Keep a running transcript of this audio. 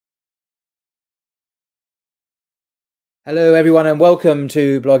Hello, everyone, and welcome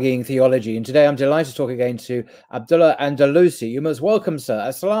to Blogging Theology. And today I'm delighted to talk again to Abdullah al Andalusi. You're most welcome, sir.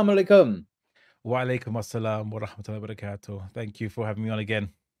 Assalamu alaikum. Wa alaikum assalam wa rahmatullahi wa barakatuh. Thank you for having me on again.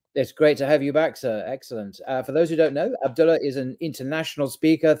 It's great to have you back, sir. Excellent. For those who don't know, Abdullah is an international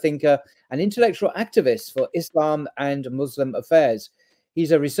speaker, thinker, and intellectual activist for Islam and Muslim affairs.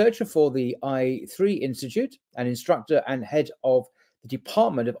 He's a researcher for the I3 Institute, an instructor and head of the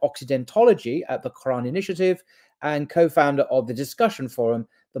Department of Occidentology at the Quran Initiative, and co-founder of the discussion forum,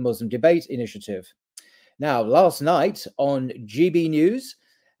 the Muslim Debate Initiative. Now, last night on GB News,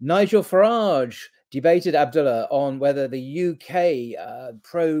 Nigel Farage debated Abdullah on whether the UK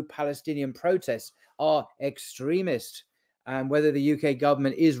pro-Palestinian protests are extremist and whether the UK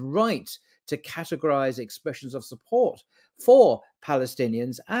government is right to categorize expressions of support for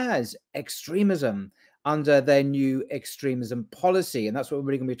Palestinians as extremism under their new extremism policy. And that's what we're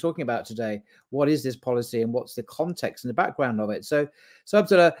really going to be talking about today. What is this policy and what's the context and the background of it? So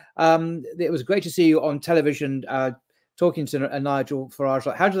Abdullah, it was great to see you on television talking to Nigel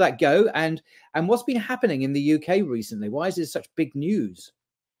Farage. How did that go? And what's been happening in the UK recently? Why is this such big news?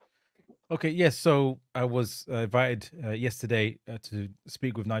 Okay, yes. So I was invited yesterday to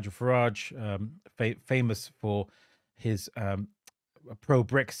speak with Nigel Farage, famous for his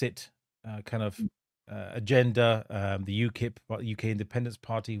pro-Brexit kind of agenda, the UKIP, UK Independence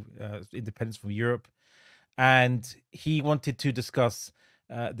Party, independence from Europe, and he wanted to discuss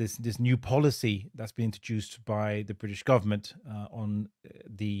this new policy that's been introduced by the British government on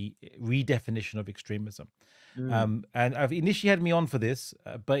the redefinition of extremism. And I've initially had me on for this,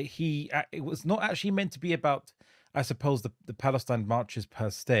 but it was not actually meant to be about, I suppose, the Palestine marches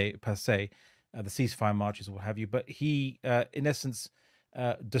per se, the ceasefire marches or what have you. But he, in essence,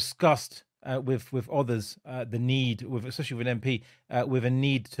 discussed with others the need, especially with an MP, with a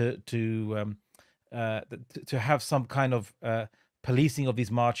need to have some kind of policing of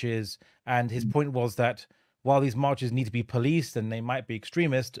these marches. And his point was that while these marches need to be policed and they might be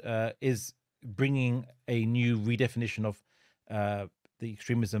extremist, is bringing a new redefinition of the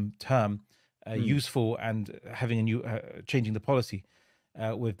extremism term useful, and having a new changing the policy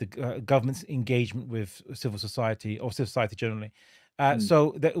with the government's engagement with civil society or civil society generally.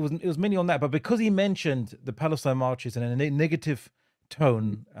 So it was mainly on that, but because he mentioned the Palestine marches in a negative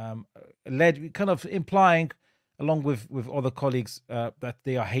tone, led kind of implying, along with other colleagues, that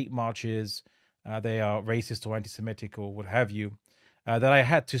they are hate marches, they are racist or anti-Semitic or what have you. That I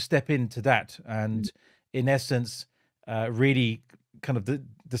had to step into that and, in essence, really kind of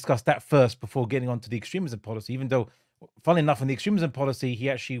discuss that first before getting onto the extremism policy. Even though, funnily enough, in the extremism policy, he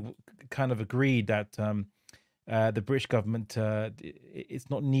actually kind of agreed that the British government, it's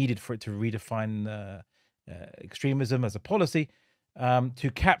not needed for it to redefine extremism as a policy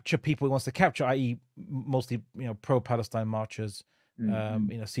to capture people it wants to capture, i.e., mostly pro-Palestine marchers,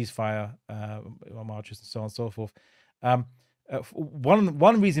 ceasefire marches, and so on and so forth.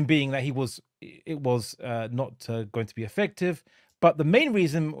 One reason being that it was not going to be effective, but one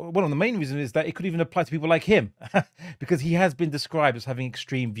of the main reasons is that it could even apply to people like him, because he has been described as having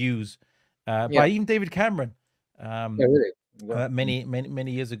extreme views by even David Cameron. Really?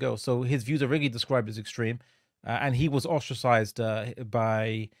 Many years ago. So his views are really described as extreme, and he was ostracized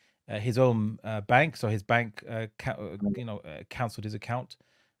by his own bank. So his bank, cancelled his account.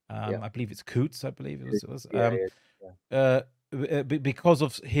 I believe it's Coots. I believe it was. Because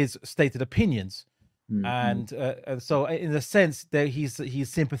of his stated opinions, and so in a sense, that he's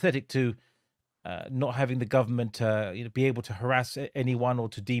sympathetic to not having the government be able to harass anyone or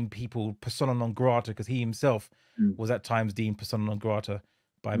to deem people persona non grata, because he himself was at times deemed persona non grata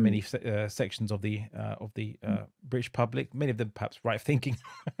by many sections of the British public, many of them perhaps right thinking.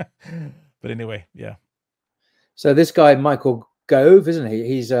 But anyway, yeah. So this guy Michael Gove, isn't he?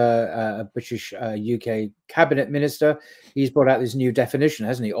 He's a British UK cabinet minister. He's brought out this new definition,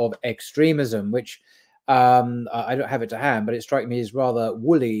 hasn't he, of extremism, which I don't have it to hand, but it strikes me as rather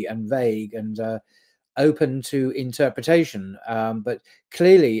woolly and vague and open to interpretation. But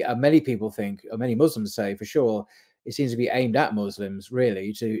clearly, many people think, or many Muslims say for sure, it seems to be aimed at Muslims,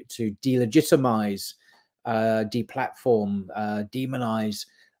 really, to delegitimize, deplatform, demonize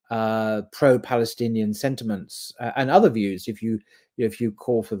pro-Palestinian sentiments and other views. If you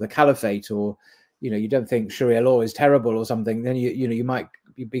call for the caliphate, or you don't think Sharia law is terrible or something, then you might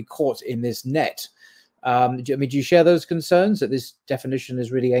be caught in this net. Do you share those concerns that this definition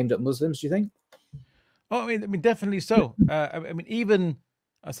is really aimed at Muslims, do you think? Oh, I mean, definitely so. I mean, even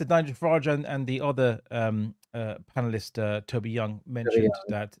I said Nigel Farage and the other panelist, Toby Young, mentioned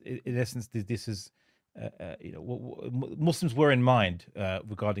that in essence this is Muslims were in mind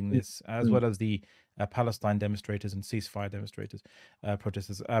regarding this, as well as the Palestine demonstrators and ceasefire demonstrators,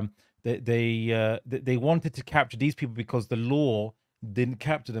 protesters. They wanted to capture these people because the law didn't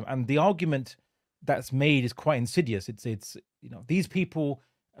capture them, and the argument that's made is quite insidious. It's these people,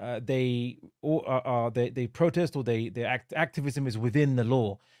 they protest, or their activism is within the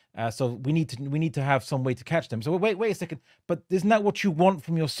law. So we need to have some way to catch them. So wait a second, but isn't that what you want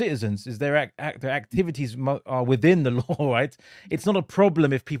from your citizens? Is their activities are within the law, right? It's not a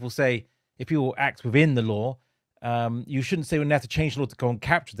problem if people act within the law. You shouldn't say we have to change the law to go and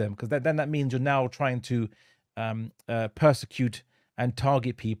capture them, because then that means you're now trying to persecute and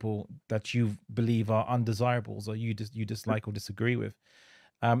target people that you believe are undesirables, or you dislike or disagree with.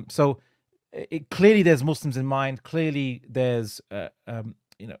 So clearly there's Muslims in mind. Clearly there's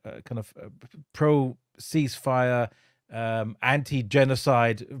kind of pro ceasefire,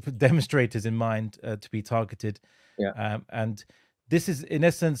 anti-genocide demonstrators in mind to be targeted. And this is, in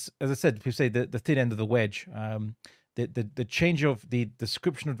essence, as I said, people say the thin end of the wedge. The change of the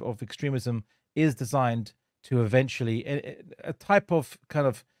description of extremism is designed to eventually a type of kind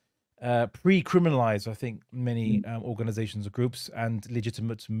of pre-criminalize, I think, many organizations or groups and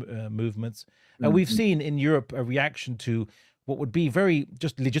legitimate movements. We've seen in Europe a reaction to what would be very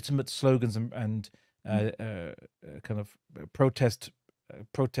just legitimate slogans and kind of protest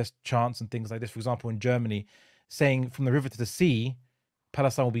chants and things like this. For example, in Germany, saying "from the river to the sea,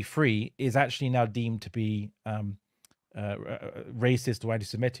 Palestine will be free" is actually now deemed to be racist or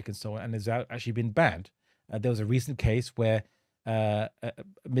anti-Semitic and so on, and has actually been banned. There was a recent case where a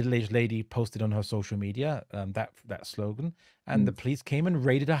middle-aged lady posted on her social media that slogan, and the police came and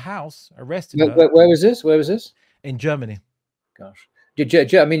raided her house, arrested her. Where was this? Where was this? In Germany. Gosh. I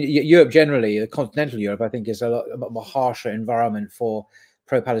mean, Europe generally, continental Europe, I think, is a lot more harsher environment for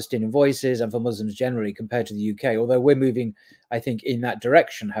pro-Palestinian voices and for Muslims generally compared to the UK. Although we're moving, I think, in that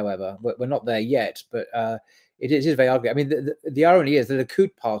direction. However, we're not there yet, but it is very ugly. I mean, the irony is that the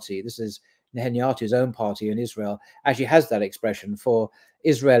Likud party, this is Netanyahu's own party in Israel, actually has that expression for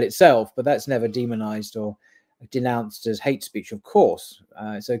Israel itself, but that's never demonized or denounced as hate speech. Of course,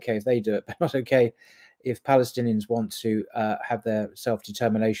 it's okay if they do it, but not okay if Palestinians want to have their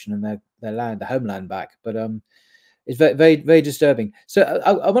self-determination and their land, their homeland back. But it's very, very, very disturbing. So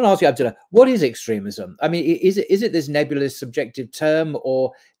I want to ask you, Abdullah, what is extremism? I mean, is it this nebulous subjective term,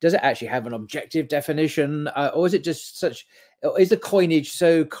 or does it actually have an objective definition, or is it just such? Is the coinage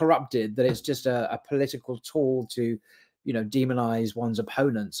so corrupted that it's just a political tool to, demonize one's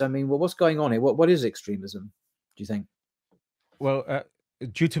opponents? I mean, what's going on here? What is extremism, do you think? Well,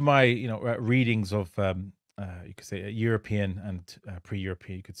 due to my readings of you could say European and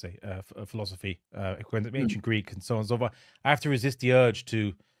pre-European, you could say philosophy, ancient Greek and so on and so forth, I have to resist the urge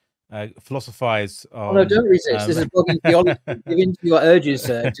to philosophize. No, don't resist. This is blogging theology. Give in to your urges,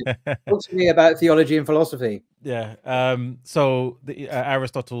 sir. Talk to me about theology and philosophy. Yeah. So the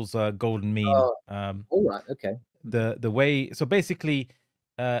Aristotle's golden mean. All right. Okay. The way. So basically,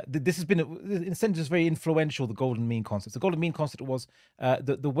 this has been, in a sense, just very influential. The golden mean concept. The golden mean concept was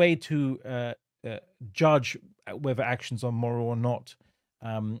the way to judge whether actions are moral or not,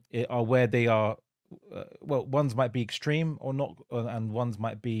 are where they are. Well, ones might be extreme or not, and ones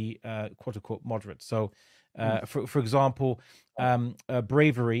might be quote unquote moderate. So, for example,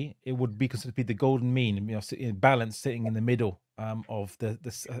 bravery, it would be considered to be the golden mean, in balance, sitting in the middle of of a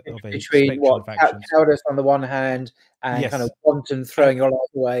between what cowardice on the one hand and kind of wanton throwing your life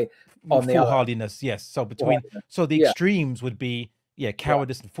away on the other. Foolhardiness, yes. So so the extremes would be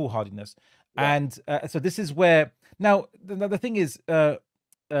cowardice and foolhardiness, and so this is where now the thing is.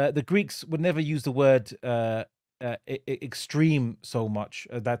 The Greeks would never use the word extreme so much,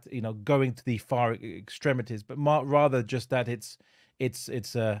 that going to the far extremities, but rather just that it's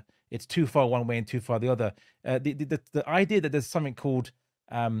too far one way and too far the other. The idea that there's something called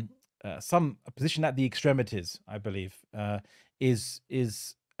some position at the extremities, I believe, is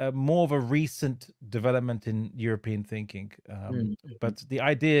more of a recent development in European thinking. But the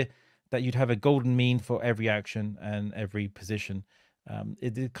idea that you'd have a golden mean for every action and every position.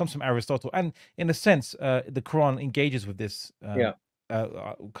 It comes from Aristotle, and in a sense, the Quran engages with this.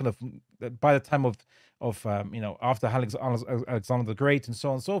 Kind of by the time of after Alexander the Great and so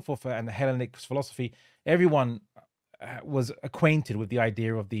on and so forth, and the Hellenic philosophy, everyone was acquainted with the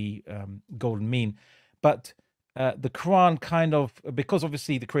idea of the golden mean. But the Quran kind of, because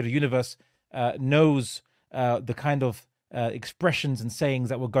obviously the creator of the universe knows the kind of expressions and sayings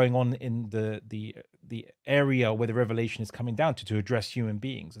that were going on in the area where the revelation is coming down to address human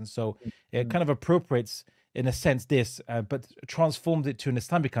beings, and so it kind of appropriates, in a sense, this, but transforms it to an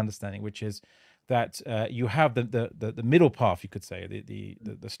Islamic understanding, which is that you have the middle path, you could say,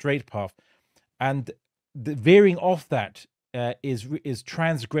 the straight path, and the veering off that is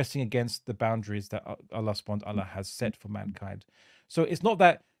transgressing against the boundaries that Allah subhanahu wa ta'ala has set for mankind. So it's not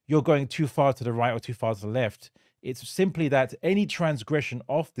that you're going too far to the right or too far to the left. It's simply that any transgression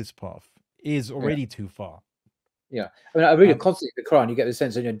of this path is already too far. Yeah, I mean, I read it constantly in the Quran. You get the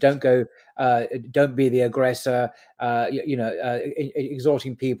sense that, don't go, don't be the aggressor.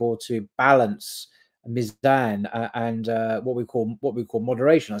 Exhorting people to balance mizan and what we call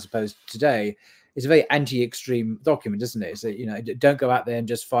moderation, I suppose. Today, it's a very anti-extreme document, isn't it? So don't go out there and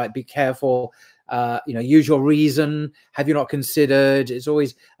just fight. Be careful. Use your reason. Have you not considered? It's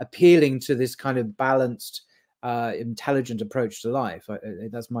always appealing to this kind of balanced, intelligent approach to life.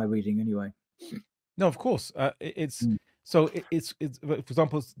 That's my reading, anyway. No, of course. It's for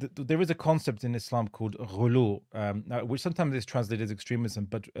example, there is a concept in Islam called ghulu, which sometimes is translated as extremism,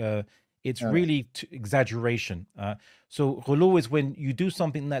 but it's really exaggeration. So ghulu is when you do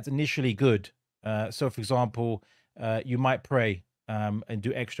something that's initially good. So, for example, you might pray and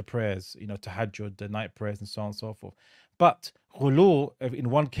do extra prayers, tahajjud, the night prayers, and so on and so forth. But ghulu, in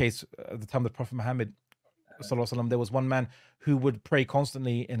one case, at the time of the Prophet Muhammad, there was one man who would pray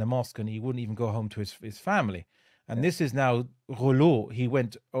constantly in a mosque and he wouldn't even go home to his family. And this is now ghulu. He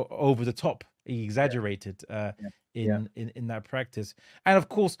went over the top. He exaggerated in that practice. And of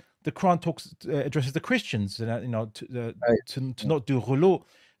course, the Quran addresses the Christians, to not do ghulu.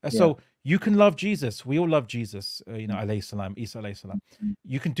 So you can love Jesus. We all love Jesus, alayhi salam, Isa alayhi salam.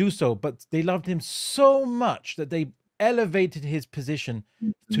 You can do so, but they loved him so much that they elevated his position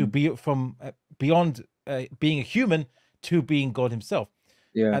to be from beyond being a human to being God himself.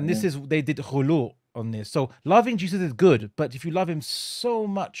 And this is, they did ghulu on this. So loving Jesus is good, but if you love him so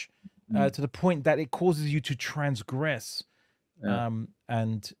much to the point that it causes you to transgress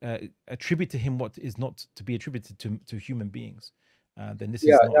and attribute to him what is not to be attributed to human beings, then this is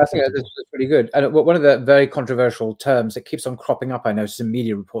not I think that's pretty good. And one of the very controversial terms that keeps on cropping up, I notice in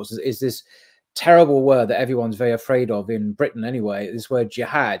media reports, is this terrible word that everyone's very afraid of in Britain anyway, this word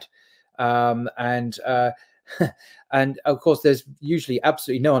jihad. And of course, there's usually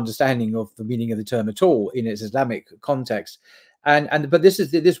absolutely no understanding of the meaning of the term at all in its Islamic context. But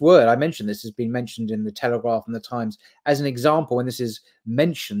this word, I mentioned, this has been mentioned in the Telegraph and the Times as an example, when this is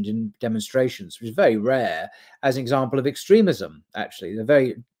mentioned in demonstrations, which is very rare, as an example of extremism, actually, the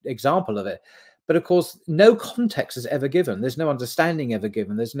very example of it. But of course, no context is ever given. There's no understanding ever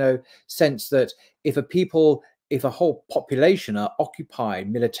given. There's no sense that if a whole population are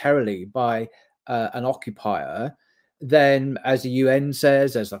occupied militarily by an occupier, then, as the UN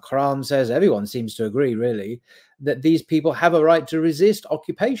says, as the Quran says, everyone seems to agree, really, that these people have a right to resist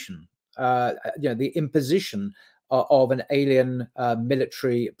occupation, the imposition of an alien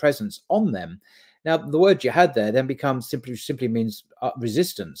military presence on them. Now, the word jihad there then becomes simply means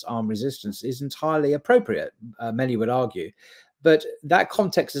resistance. Armed resistance is entirely appropriate, many would argue, but that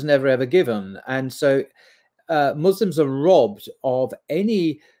context is never ever given, and so Muslims are robbed of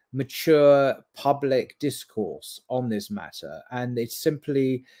any mature public discourse on this matter, and it's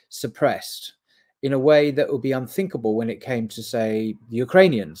simply suppressed in a way that would be unthinkable when it came to, say, the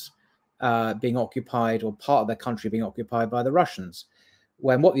Ukrainians being occupied, or part of their country being occupied by the Russians,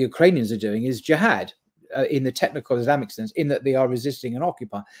 when what the Ukrainians are doing is jihad in the technical Islamic sense, in that they are resisting an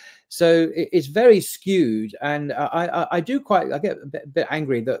occupier. So it's very skewed, and I get a bit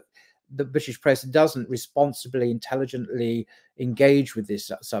angry that the British press doesn't responsibly, intelligently engage with this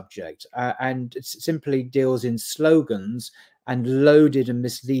subject, and it simply deals in slogans and loaded and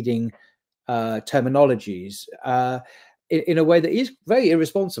misleading terminologies in a way that is very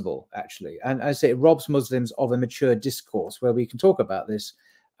irresponsible, actually. And I say it robs Muslims of a mature discourse where we can talk about this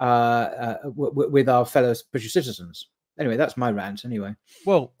with our fellow British citizens. Anyway, that's my rant. Anyway,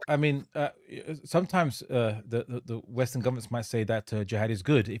 well, I mean, sometimes the Western governments might say that jihad is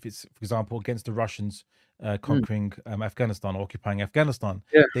good if it's, for example, against the Russians conquering Afghanistan, or occupying Afghanistan.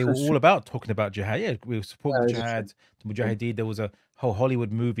 They were all about talking about jihad. Yeah, we support the jihad, the Mujahideen. There was a whole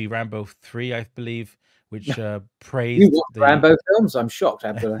Hollywood movie, Rambo 3, I believe, which praised you watch Rambo films. I'm shocked,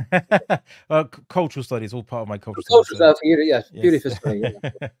 Abdullah. Cultural studies, all part of my cultural studies. Studies. Yes, beautifully.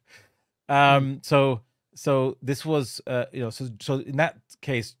 So this was, so in that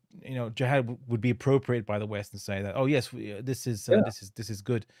case, jihad would be appropriate by the West and say that, oh yes, this is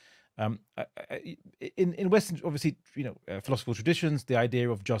good. In Western, obviously, philosophical traditions, the idea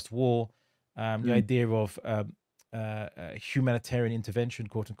of just war, the idea of humanitarian intervention,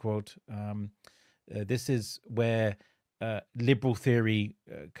 quote unquote. This is where liberal theory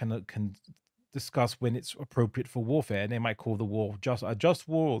can discuss when it's appropriate for warfare, and they might call the war just a just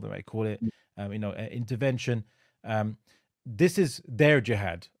war, or they might call it, intervention. This is their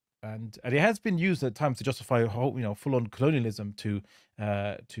jihad, and it has been used at times to justify whole, full-on colonialism to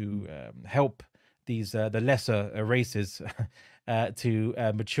help these the lesser races to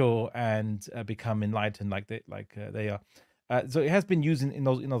mature and become enlightened, they are. So it has been used in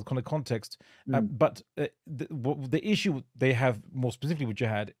those kind of contexts. But the issue they have more specifically with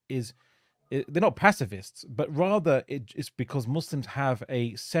jihad is they're not pacifists, but rather it's because Muslims have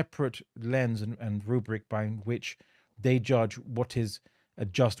a separate lens and rubric by which they judge what is a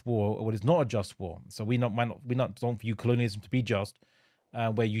just war or what is not a just war. So we don't view colonialism to be just,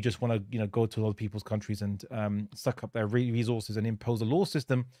 where you just want to go to other people's countries and suck up their resources and impose a law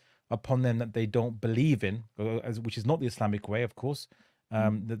system upon them that they don't believe in, which is not the Islamic way, of course.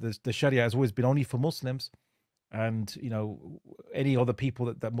 The Sharia has always been only for Muslims, and any other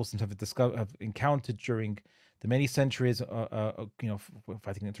people that Muslims have encountered during the many centuries,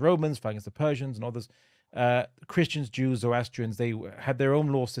 fighting against Romans, fighting against the Persians and others, Christians, Jews, Zoroastrians, they had their own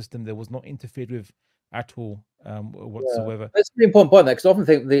law system. There was not interfered with at all whatsoever. That's an important point there, because I often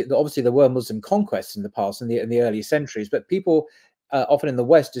think obviously there were Muslim conquests in the past, in the early centuries, but people often in the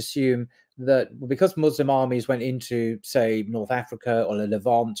West assume that because Muslim armies went into, say, North Africa or the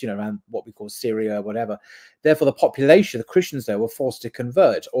Levant, around what we call Syria or whatever, therefore the population, the Christians there, were forced to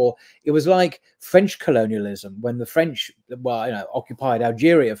convert. Or it was like French colonialism when the French, occupied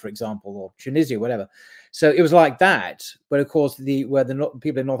Algeria, for example, or Tunisia, whatever. So it was like that. But of course, where the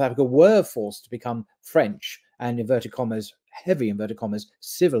people in North Africa were forced to become French and, inverted commas, heavy inverted commas,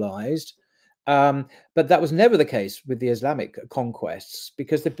 civilized. But that was never the case with the Islamic conquests,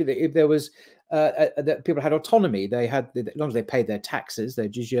 because if there was people had autonomy. They had, as long as they paid their taxes, their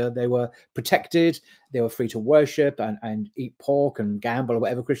jizya, they were protected. They were free to worship and eat pork and gamble or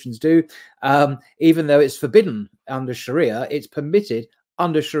whatever Christians do. Even though it's forbidden under Sharia, it's permitted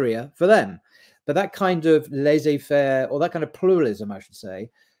under Sharia for them. But that kind of laissez-faire, or that kind of pluralism, I should say,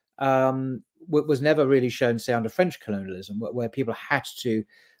 was never really shown, say, under French colonialism, where people had to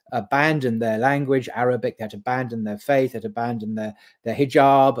abandon their language, Arabic, they had to abandon their faith, they had to abandon their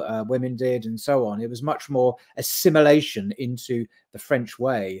hijab, women did, and so on. It was much more assimilation into the French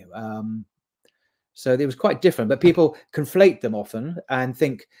way. So it was quite different, but people conflate them often and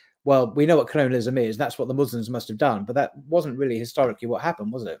think, well, we know what colonialism is, that's what the Muslims must have done, but that wasn't really historically what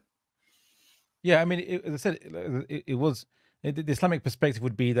happened, was it? Yeah, I mean, as I said, it was. The Islamic perspective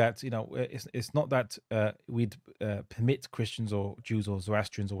would be that it's not that we'd permit Christians or Jews or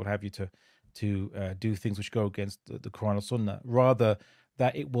Zoroastrians or what have you to do things which go against the Quran or Sunnah. Rather,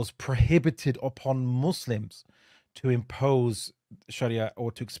 that it was prohibited upon Muslims to impose Sharia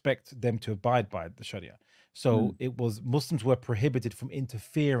or to expect them to abide by the Sharia. So it was Muslims were prohibited from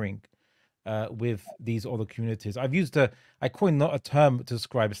interfering with these other communities. I coined not a term to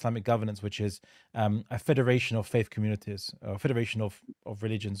describe Islamic governance, which is a federation of faith communities, a federation of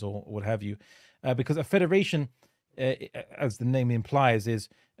religions, or what have you, because a federation, as the name implies, is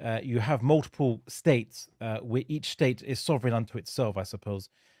you have multiple states where each state is sovereign unto itself, I suppose,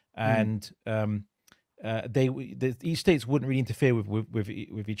 and each states wouldn't really interfere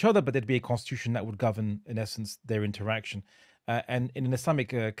with each other, but there'd be a constitution that would govern, in essence, their interaction. And in an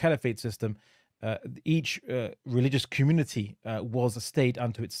Islamic caliphate system, each religious community was a state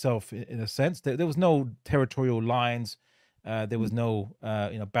unto itself, in a sense. There was no territorial lines, there was no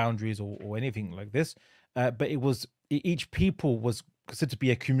boundaries or anything like this. But it was each people was considered to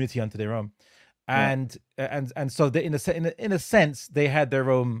be a community unto their own, and so in a sense they had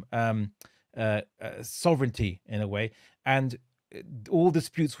their own sovereignty in a way, and all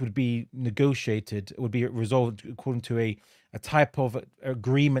disputes would be negotiated, would be resolved according to a type of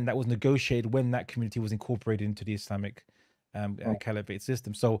agreement that was negotiated when that community was incorporated into the Islamic caliphate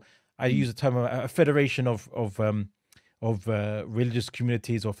system. So I use the term a federation of religious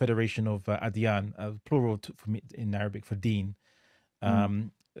communities, or federation of adyan, plural in Arabic for deen,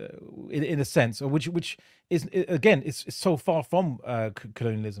 in a sense, which is, again, it's so far from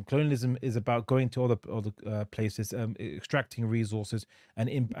colonialism. Colonialism is about going to other places, extracting resources,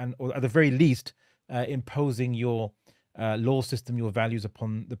 or at the very least imposing your law system, your values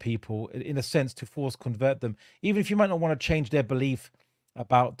upon the people, in a sense, to convert them, even if you might not want to change their belief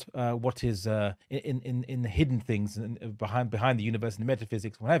about what is in the hidden things and behind the universe and the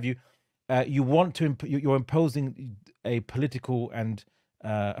metaphysics, what have you. You want to you're imposing a political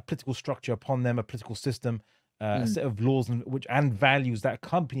structure upon them, a political system, a set of laws and values that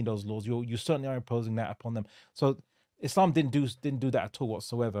accompany those laws. You certainly are imposing that upon them. So Islam didn't do that at all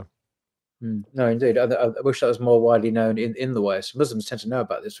whatsoever. No, indeed. I wish that was more widely known in the West. Muslims tend to know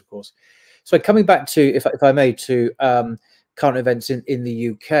about this, of course. So coming back to, if I may, to current events in the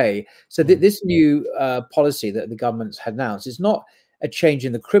UK. So this new policy that the government's had announced is not a change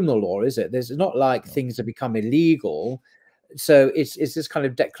in the criminal law, is it? There's not like things have become illegal. So it's this kind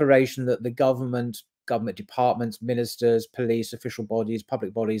of declaration that the government departments, ministers, police, official bodies,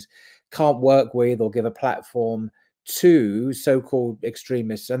 public bodies can't work with or give a platform to so-called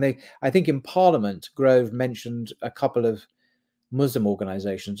extremists. And I think in Parliament, Grove mentioned a couple of Muslim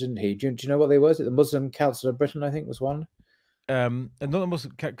organizations, didn't he? Do you know what they were? Is it the Muslim Council of Britain, I think, was one? And not the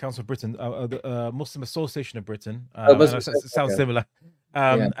Muslim Council of Britain, the Muslim Association of Britain. Oh, And Muslim it sounds similar.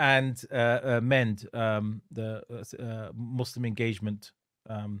 Yeah. And MEND, the Muslim engagement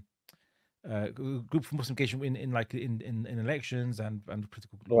group for Muslim engagement in elections and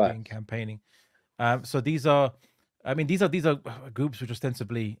political lobbying, campaigning. So these are, I mean, these are groups which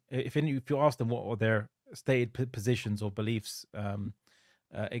ostensibly, if you ask them what are their stated positions or beliefs,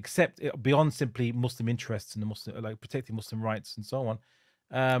 except beyond simply Muslim interests and the Muslim, like protecting Muslim rights and so on,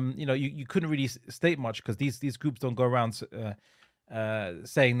 you know, you couldn't really state much, because these groups don't go around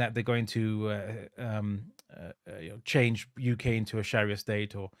saying that they're going to you know, change UK into a Sharia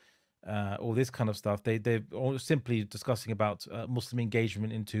state or all this kind of stuff. They're all simply discussing about Muslim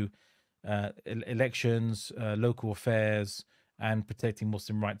engagement into elections, local affairs, and protecting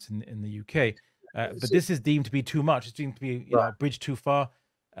Muslim rights in the UK. But this is deemed to be too much. It's deemed to be, you know, a bridge too far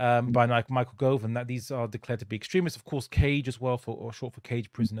by Michael Gove, and that these are declared to be extremists. Of course, Cage as well, or short for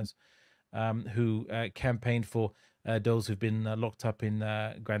Cage prisoners, who campaigned for those who've been locked up in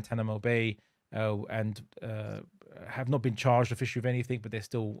Guantanamo Bay and have not been charged officially of anything, but they're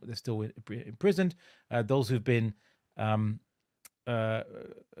still imprisoned. Those who've been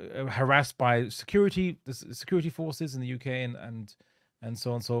harassed by security forces in the UK and so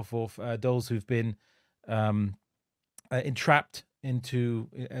on and so forth. Those who've been entrapped into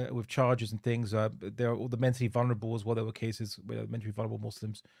with charges and things. There are all the mentally vulnerable as well. There were cases where mentally vulnerable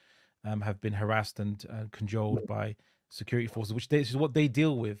Muslims have been harassed and cajoled by security forces, which this is what they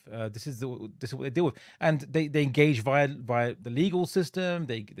deal with. This is what they deal with, and they engage via the legal system.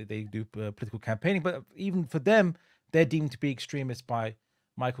 They do political campaigning, but even for them, they're deemed to be extremists by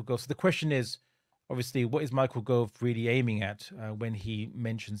Michael Gove. So the question is, obviously, what is Michael Gove really aiming at when he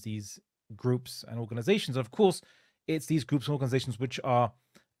mentions these groups and organizations? Of course, it's these groups and organizations which are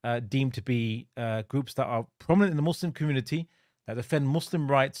deemed to be groups that are prominent in the Muslim community, that defend Muslim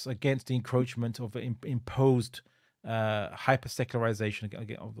rights against the encroachment of imposed hyper-secularization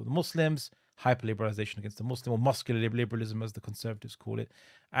of the Muslims, hyper-liberalization against the Muslim, or muscular liberalism, as the conservatives call it,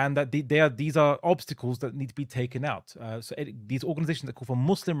 and that these are obstacles that need to be taken out. So these organizations that call for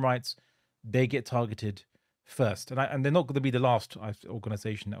Muslim rights, they get targeted first, and they're not going to be the last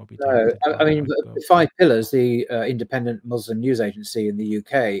organization that will be targeted. No, I mean, the Five Pillars, the independent Muslim news agency in the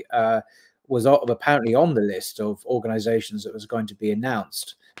UK, was apparently on the list of organizations that was going to be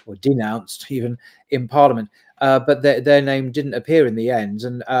announced or denounced even in Parliament, but their name didn't appear in the end.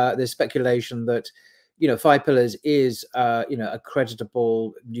 And there's speculation that, you know, Five Pillars is, you know, a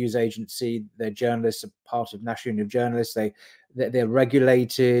creditable news agency. Their journalists are part of National Union of Journalists. They're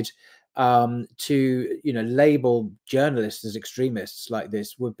regulated. To, you know, label journalists as extremists like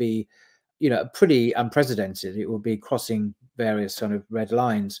this would be, you know, pretty unprecedented. It would be crossing various kind of red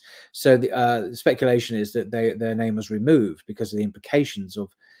lines. So the speculation is that their name was removed because of the implications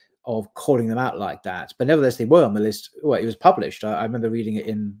of calling them out like that. But nevertheless, they were on the list. Well, it was published. I remember reading it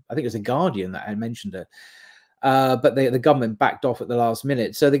in, I think it was The Guardian that had mentioned it. But the government backed off at the last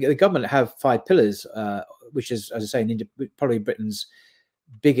minute. So the government have Five Pillars, which is, as I say, probably Britain's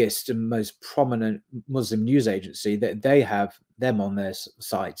biggest and most prominent Muslim news agency. That they have them on their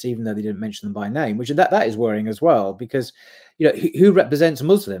sites, even though they didn't mention them by name, which that is worrying as well, because, you know, who represents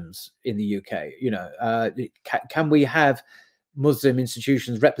Muslims in the UK? You know, can we have Muslim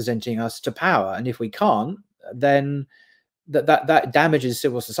institutions representing us to power? And if we can't, then that damages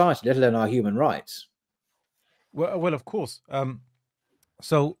civil society, let alone our human rights. Well, of course.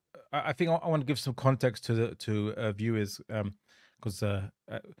 So I think I want to give some context to viewers, because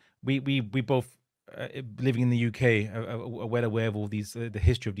we both living in the UK are well aware of all these the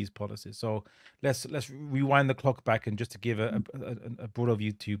history of these policies. So let's rewind the clock back, and just to give a broader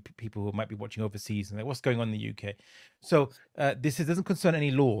view to people who might be watching overseas and like, what's going on in the UK. So this doesn't concern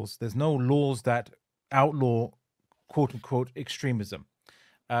any laws. There's no laws that outlaw quote unquote extremism.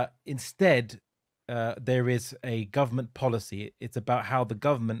 Instead, there is a government policy. It's about how the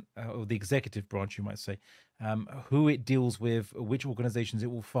government, or the executive branch, you might say, who it deals with, which organizations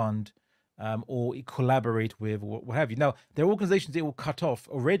it will fund, or collaborate with, or what have you. Now, there are organizations it will cut off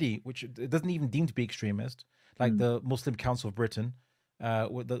already, which it doesn't even deem to be extremist, like the Muslim Council of Britain,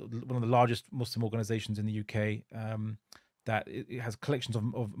 one of the largest Muslim organizations in the UK, that it has collections of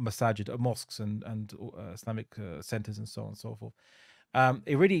masajid, mosques, and Islamic centers, and so on and so forth.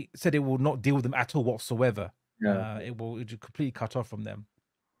 It really said it will not deal with them at all whatsoever. It will completely cut off from them.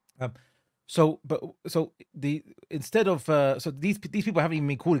 So instead of so these people haven't even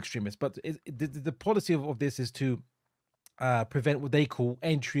been called extremists, but the policy of this is to prevent what they call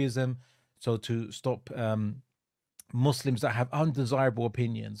entryism, so to stop Muslims that have undesirable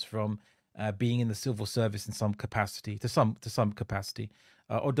opinions from being in the civil service in some capacity, to some capacity,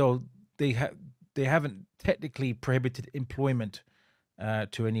 although they haven't technically prohibited employment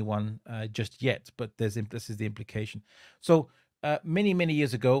to anyone just yet, but this is the implication. So many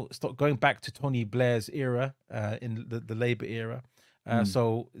years ago, going back to Tony Blair's era, in the Labour era,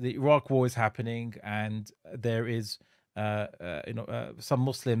 so the Iraq War is happening, and there is some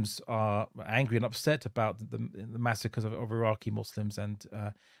Muslims are angry and upset about the massacres of Iraqi Muslims and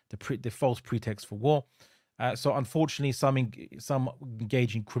the false pretext for war. So unfortunately, some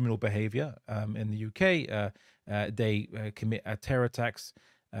engage in criminal behavior in the UK. They commit terror attacks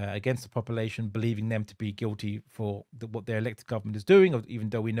against the population, believing them to be guilty for what their elected government is doing, even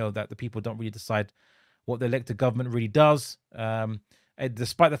though we know that the people don't really decide what the elected government really does.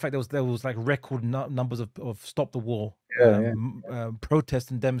 Despite the fact there was like record numbers of stop the war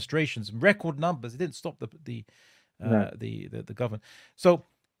protests and demonstrations, record numbers. It didn't stop the government. So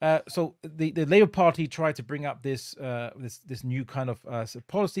the Labour Party tried to bring up this new kind of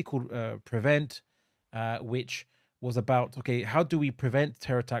policy called Prevent, which was about, okay, how do we prevent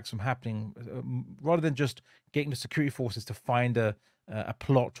terror attacks from happening, rather than just getting the security forces to find a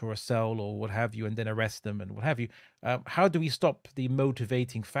plot or a cell or what have you, and then arrest them and what have you. How do we stop the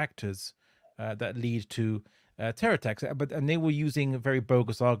motivating factors that lead to terror attacks? And they were using very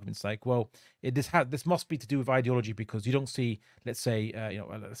bogus arguments like, well, this must be to do with ideology, because you don't see, let's say,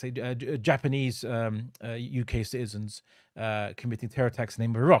 Japanese UK citizens committing terror attacks in the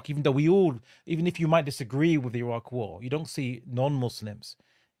name of Iraq, even if you might disagree with the Iraq War, you don't see non-Muslims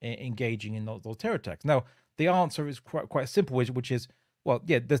engaging in those terror attacks. Now, the answer is quite simple, which is, well,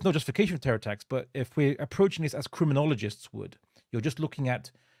 yeah, there's no justification for terror attacks, but if we're approaching this as criminologists would, you're just looking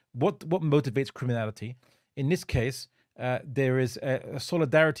at what motivates criminality. In this case, there is a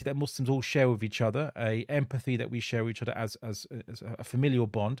solidarity that Muslims all share with each other, a empathy that we share with each other as a familial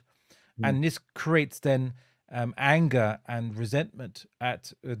bond, and this creates then anger and resentment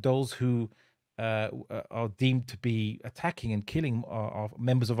at those who are deemed to be attacking and killing our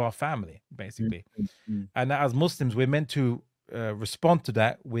members of our family, basically. And as Muslims, we're meant to respond to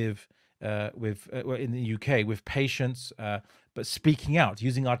that with in the UK with patience, but speaking out,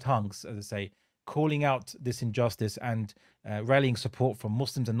 using our tongues, as I say, calling out this injustice and rallying support from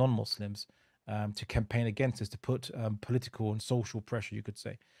Muslims and non-Muslims to campaign against this, to put political and social pressure, you could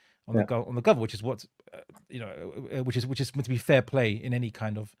say, on the government, which is what which is meant to be fair play in any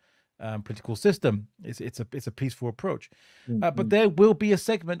kind of political system. It's a peaceful approach, but there will be a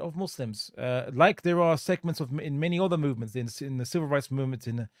segment of Muslims, like there are segments in many other movements. In the civil rights movement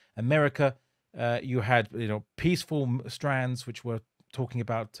in America, you had peaceful strands which were talking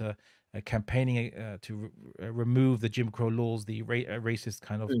about campaigning to remove the Jim Crow laws, the racist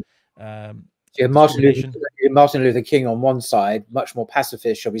kind of Martin Luther King on one side, much more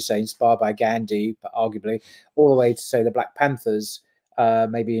pacifist, shall we say, inspired by Gandhi, arguably, all the way to, say, the Black Panthers,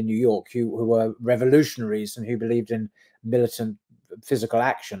 maybe in New York, who were revolutionaries and who believed in militant physical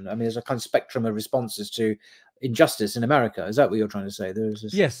action. I mean, there's a kind of spectrum of responses to injustice in America. Is that what you're trying to say? There's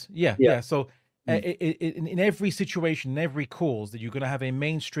this... Yes, yeah. So in every situation, in every cause, that you're going to have a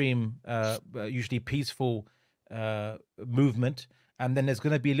mainstream, usually peaceful movement, and then there's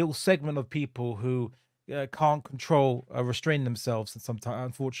going to be a little segment of people who can't control, restrain themselves, and sometimes,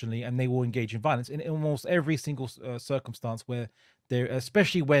 unfortunately, and they will engage in violence in almost every single circumstance where there,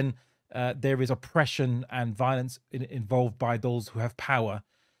 especially when there is oppression and violence involved by those who have power.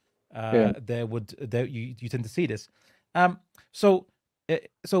 You tend to see this. So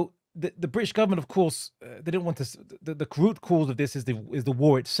the British government, of course, they didn't want to. The root cause of this is the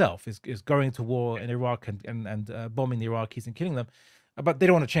war itself, is going to war in Iraq and bombing the Iraqis and killing them. But they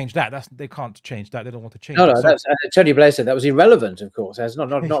don't want to change that. They can't change that. They don't want to change. No, that's Tony Blair said that was irrelevant. Of course, that's not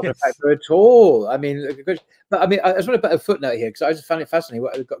yes. A factor at all. I mean, but I mean, I just want to put a footnote here because I just found it fascinating.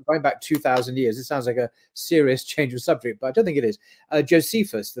 Going back 2,000 years, it sounds like a serious change of subject, but I don't think it is.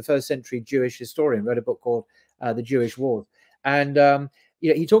 Josephus, the first-century Jewish historian, wrote a book called "The Jewish Wars," and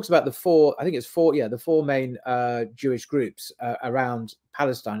he talks about the four main Jewish groups around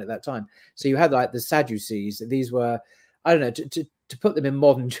Palestine at that time. So you had like the Sadducees. These were, I don't know, to put them in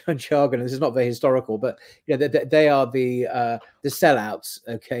modern jargon, this is not very historical, but they are the sellouts.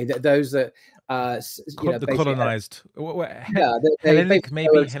 Okay, those that The colonized, they Hellenic, maybe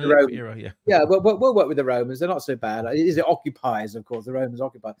the Hellenic Romans. era, yeah. Yeah, we'll work with the Romans. They're not so bad. Is it occupiers? Of course, the Romans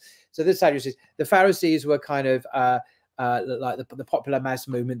occupied. So the Sadducees, the Pharisees were kind of like the popular mass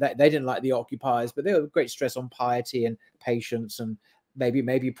movement. They didn't like the occupiers, but they were great stress on piety and patience and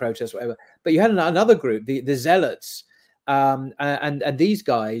maybe protest, whatever. But you had another group, the zealots, and these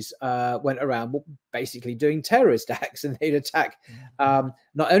guys went around basically doing terrorist acts, and they'd attack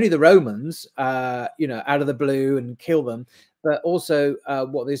not only the Romans, out of the blue and kill them, but also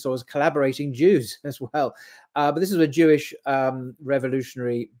what they saw as collaborating Jews as well. But this is a Jewish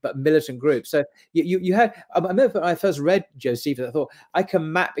revolutionary but militant group. So you had, I remember when I first read Josephus, I thought I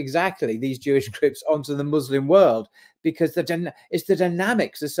can map exactly these Jewish groups onto the Muslim world, because the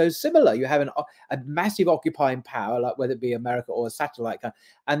dynamics are so similar. You have a massive occupying power, like whether it be America or a satellite,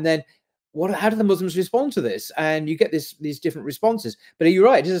 and then how do the Muslims respond to this? And you get these different responses. But you're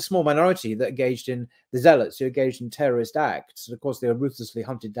right, it is a small minority that engaged in the zealots, who engaged in terrorist acts. And of course, they were ruthlessly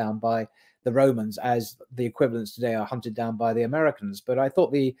hunted down by the Romans, as the equivalents today are hunted down by the Americans. But I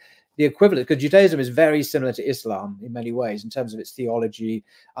thought the equivalent, because Judaism is very similar to Islam in many ways in terms of its theology,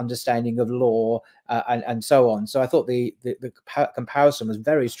 understanding of law, and so on. So I thought the comparison was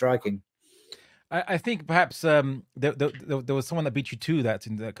very striking. I think perhaps there was someone that beat you to that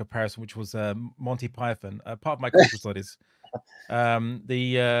in the comparison, which was Monty Python. Part of my cultural studies,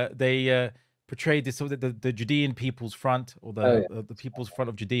 they portrayed this, so the Judean People's Front, or the People's Front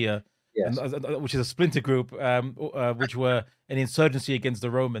of Judea, yes. Which is a splinter group, which were an insurgency against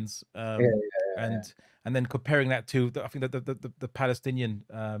the Romans, and then comparing that to I think the Palestinian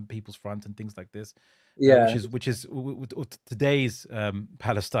People's Front and things like this, which is today's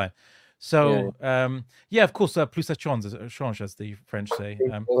Palestine. So of course, plus ça change, as the French say.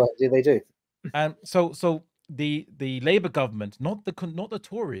 They do. And so the Labour government, not the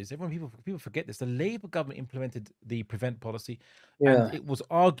Tories. People forget this. The Labour government implemented the prevent policy, and it was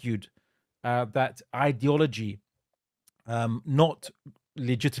argued that ideology, not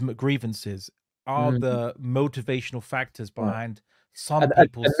legitimate grievances, are the motivational factors behind some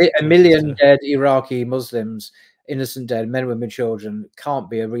people's. A million dead Iraqi Muslims, innocent dead men, women, children, can't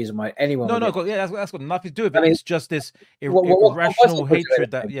be a reason why anyone. That's got nothing to do with it. It's just this irrational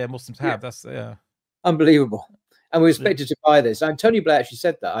hatred that Muslims have. That's unbelievable. And we were expected to buy this. And Tony Blair actually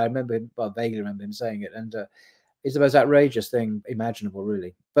said that. I remember him, vaguely remember him saying it. And it's the most outrageous thing imaginable,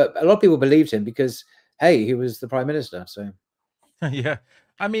 really. But a lot of people believed him because, hey, he was the prime minister. So yeah,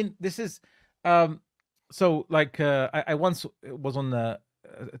 I mean, this is so like I once was on a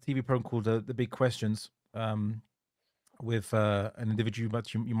TV program called The Big Questions, with an individual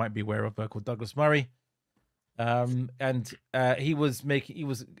you might be aware of, called Douglas Murray, and he was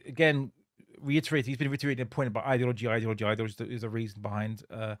again reiterating. He's been reiterating a point about ideology. Is a reason behind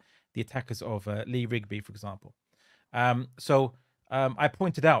the attackers of Lee Rigby, for example. So I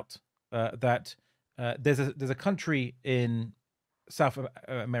pointed out that there's a country in South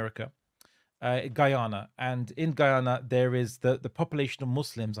America, Guyana, and in Guyana there is the population of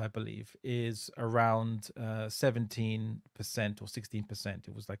Muslims, I believe, is around 17% or 16%.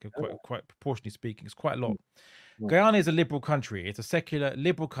 It was like quite proportionally speaking, it's quite a lot. Guyana is a liberal country. It's a secular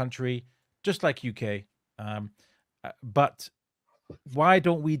liberal country, just like UK. But why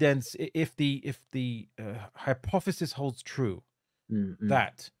don't we then, if the hypothesis holds true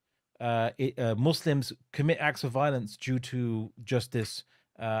that Muslims commit acts of violence due to just this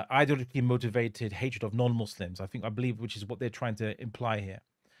ideologically motivated hatred of non-Muslims, I believe, which is what they're trying to imply here.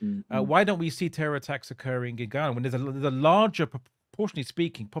 Why don't we see terror attacks occurring in Ghana when there's a larger, proportionally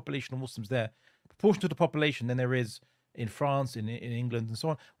speaking, population of Muslims there, proportion to the population than there is in France, in England, and so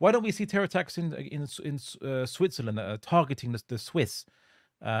on? Why don't we see terror attacks in Switzerland targeting the Swiss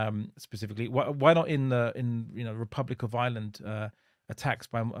specifically? Why not in Republic of Ireland attacks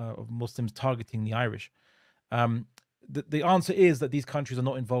by Muslims targeting the Irish? The answer is that these countries are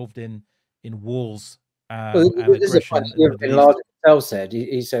not involved in wars and aggression. Bin Laden himself said,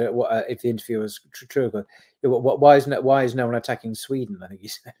 he said, if the interview was true, why is no one attacking Sweden? I think he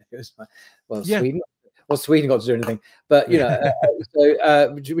said. It was like, well, yeah. Sweden got to do anything, but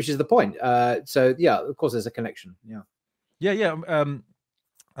so which is the point. So yeah, of course, there's a connection.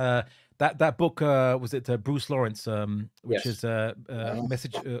 That book, was it Bruce Lawrence, which is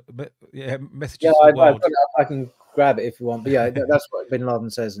message messages to the world. I can grab it if you want, but yeah, that's what Bin Laden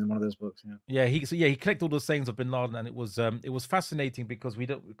says in one of those books. He collected all the sayings of Bin Laden, and it was fascinating because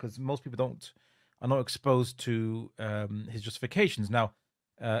most people are not exposed to his justifications. Now,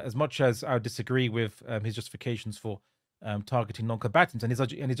 as much as I would disagree with his justifications for targeting non-combatants, and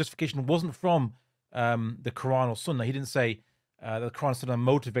his justification wasn't from the Quran or Sunnah. He didn't say the Quran or Sunnah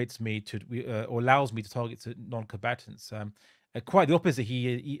motivates me to or allows me to target non-combatants. Quite the opposite.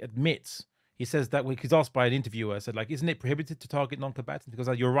 He admits. He says that when he's asked by an interviewer, said like, "Isn't it prohibited to target non-combatants?" Because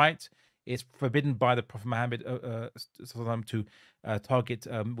you're right, it's forbidden by the Prophet Muhammad to target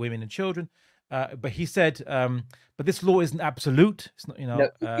women and children. But he said, "But this law isn't absolute. It's not, No,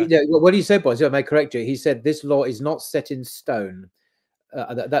 what he said was, I may correct you. He said this law is not set in stone.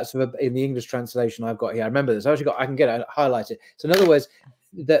 That's in the English translation I've got here. I remember this. I can get it highlighted. So in other words,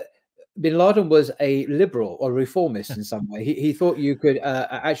 that Bin Laden was a liberal or reformist in some way. He thought you could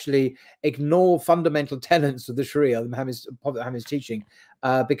actually ignore fundamental tenets of the Sharia, Muhammad's teaching,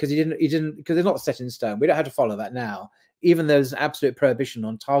 because because they're not set in stone. We don't have to follow that now. Even though there's an absolute prohibition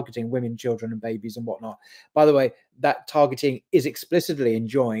on targeting women, children, and babies and whatnot. By the way, that targeting is explicitly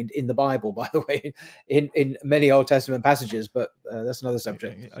enjoined in the Bible, by the way, in many Old Testament passages, but that's another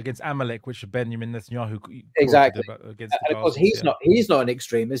subject. Against Amalek, which Benjamin Netanyahu exactly against the and of course he's not an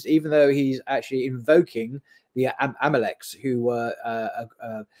extremist, even though he's actually invoking the Amaleks, who were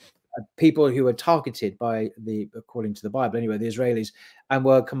people who were targeted by according to the Bible anyway, the Israelis, and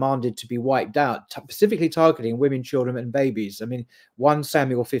were commanded to be wiped out, specifically targeting women, children, and babies. I mean, 1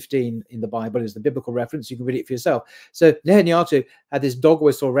 Samuel 15 in the Bible is the biblical reference. You can read it for yourself. So Netanyahu had this dog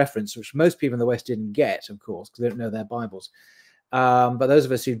whistle reference, which most people in the West didn't get, of course, because they don't know their Bibles. But those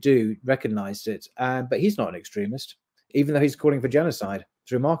of us who do recognized it. But he's not an extremist, even though he's calling for genocide.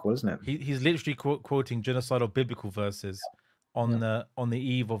 It's remarkable, isn't it? He's literally quoting genocidal biblical verses on the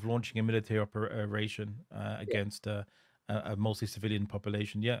eve of launching a military operation against a mostly civilian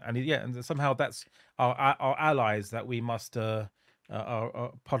population. And somehow that's our allies that we must are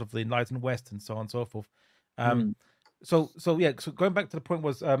part of the enlightened West and so on and so forth. So going back to the point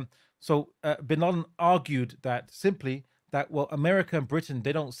was Bin Laden argued that simply that, well, America and Britain,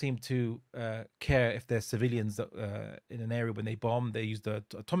 they don't seem to care if there's civilians in an area when they bomb. They use the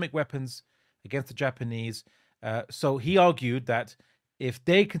atomic weapons against the Japanese. So he argued that if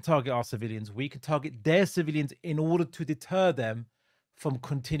they can target our civilians, we can target their civilians in order to deter them from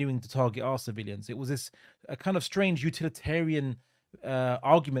continuing to target our civilians. It was this a kind of strange utilitarian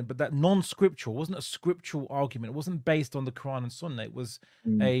argument, but that non-scriptural. It wasn't a scriptural argument. It wasn't based on the Quran and Sunnah. It was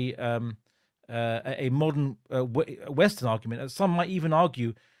a modern Western argument. Some might even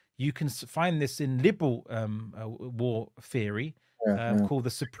argue you can find this in liberal war theory called the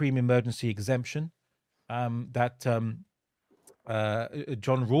supreme emergency exemption. That John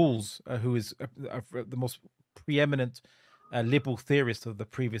Rawls, who is the most preeminent liberal theorist of the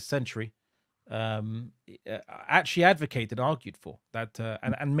previous century, actually advocated and argued for that,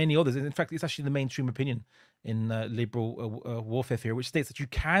 and many others. In fact, it's actually the mainstream opinion in liberal warfare theory, which states that you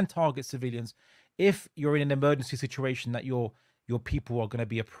can target civilians if you're in an emergency situation, that your people are going to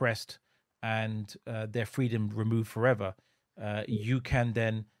be oppressed and their freedom removed forever. You can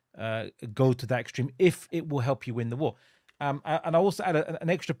then go to that extreme if it will help you win the war. And I also add an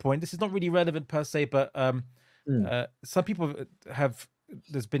extra point. This is not really relevant per se, but some people have.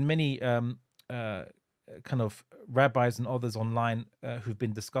 There's been many kind of rabbis and others online who've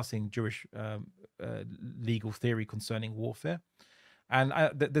been discussing Jewish legal theory concerning warfare, and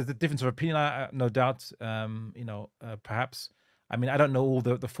there's a difference of opinion, no doubt. Perhaps. I mean, I don't know all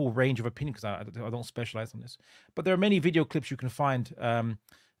the full range of opinion because I don't specialize on this, but there are many video clips you can find,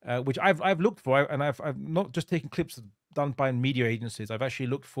 which I've looked for, and I've not just taken clips done by media agencies. I've actually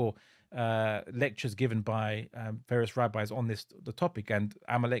looked for lectures given by various rabbis on the topic, and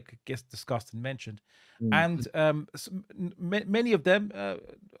Amalek gets discussed and mentioned. And many of them,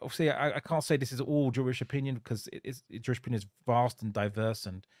 obviously, I can't say this is all Jewish opinion because Jewish opinion is vast and diverse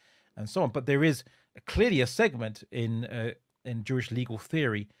and so on. But there is clearly a segment in Jewish legal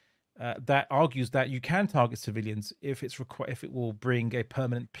theory that argues that you can target civilians if it will bring a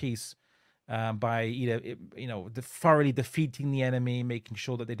permanent peace by thoroughly defeating the enemy, making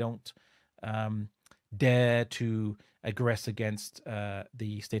sure that they don't dare to aggress against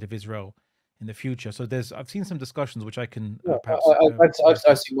the state of Israel in the future. So I've seen some discussions which I can perhaps.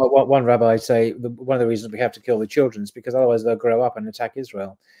 I've seen one rabbi say one of the reasons we have to kill the children is because otherwise they'll grow up and attack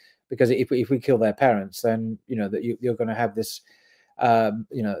Israel. Because if we kill their parents, then that you're going to have this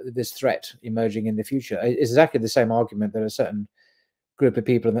this threat emerging in the future. It's exactly the same argument that a certain group of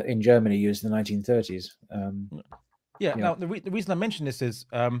people in Germany used in the 1930s. Now the reason I mention this is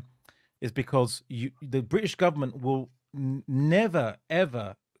because the British government will never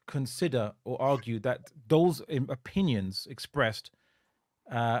ever consider or argue that those opinions expressed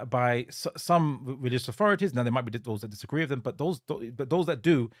by some religious authorities. Now there might be those that disagree with them, but those that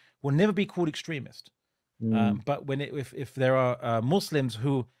do will never be called extremist. But when if there are Muslims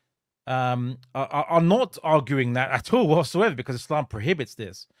who are not arguing that at all whatsoever, because Islam prohibits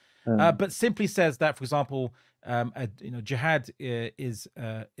this, but simply says that, for example, jihad is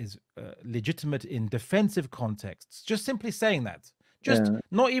legitimate in defensive contexts. Just simply saying that, just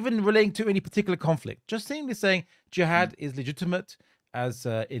not even relating to any particular conflict, just simply saying jihad is legitimate as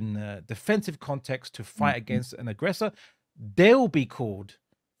in defensive context to fight against an aggressor, they'll be called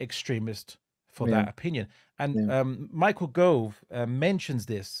extremist for that opinion. And Michael Gove mentions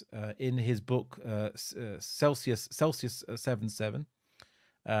this in his book Celsius 77,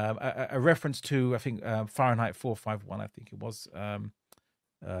 a reference to, I think, Fahrenheit 451, I think it was, if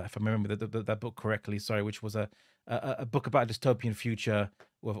I remember that book correctly, sorry, which was a book about a dystopian future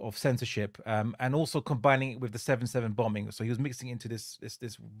of censorship, and also combining it with the 7/7 bombing. So he was mixing into this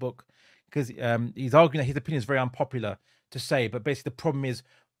book because he's arguing that his opinion is very unpopular to say, but basically the problem is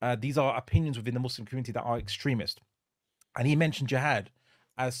these are opinions within the Muslim community that are extremist. And he mentioned jihad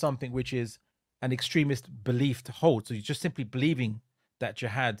as something which is an extremist belief to hold. So you're just simply believing that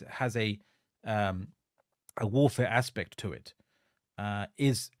jihad has a warfare aspect to it,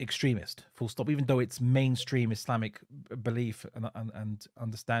 is extremist, full stop, even though it's mainstream Islamic belief and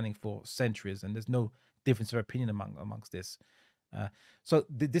understanding for centuries, and there's no difference of opinion amongst this. So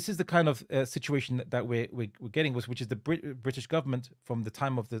this is the kind of situation that we're getting, which is the British government from the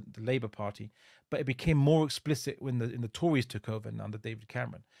time of the Labour Party, but it became more explicit when the Tories took over and under David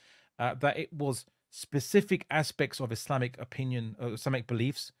Cameron, that it was specific aspects of Islamic opinion, Islamic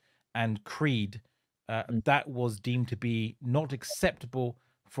beliefs and creed that was deemed to be not acceptable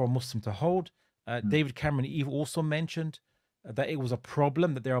for a Muslim to hold. David Cameron also mentioned that it was a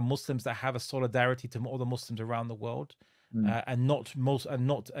problem that there are Muslims that have a solidarity to other Muslims around the world, and not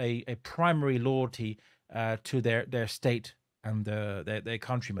a primary loyalty to their state and their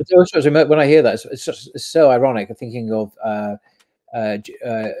countrymen. When I hear that, it's so ironic. I'm thinking of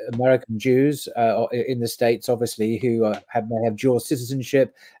American Jews in the States, obviously, who may have dual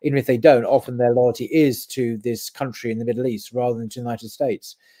citizenship. Even if they don't, often their loyalty is to this country in the Middle East rather than to the United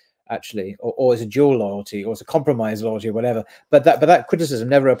States, actually, or it's a dual loyalty, or it's a compromise loyalty, or whatever. But that criticism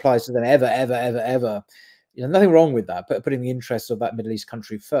never applies to them ever. You know, nothing wrong with that, but putting the interests of that Middle East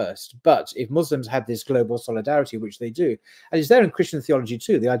country first. But if Muslims have this global solidarity, which they do, and it's there in Christian theology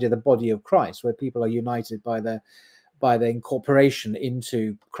too, the idea of the body of Christ, where people are united by their incorporation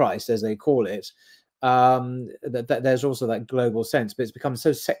into Christ, as they call it, that there's also that global sense. But it's become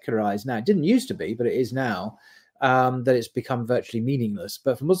so secularized now. It didn't used to be, but it is now, that it's become virtually meaningless.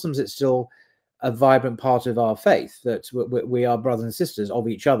 But for Muslims, it's still a vibrant part of our faith, that we are brothers and sisters of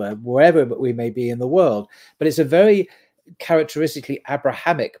each other, wherever we may be in the world. But it's a very characteristically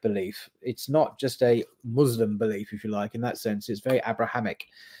Abrahamic belief. It's not just a Muslim belief, if you like, in that sense. It's very Abrahamic.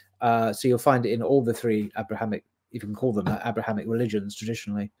 So you'll find it in all the three Abrahamic, if you can call them that, Abrahamic religions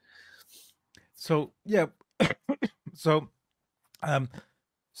traditionally. So yeah, so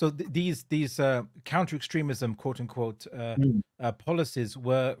these counter extremism, quote unquote, policies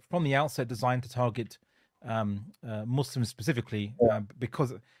were from the outset designed to target Muslims specifically,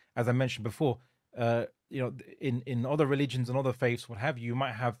 because, as I mentioned before, in other religions and other faiths, what have you, you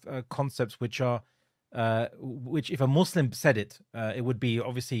might have concepts which are which, if a Muslim said it, it would be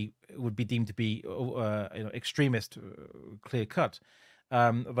deemed to be extremist, clear cut.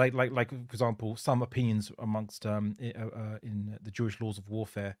 Like for example, some opinions amongst in the Jewish laws of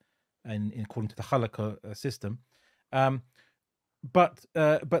warfare and according to the halakha system. But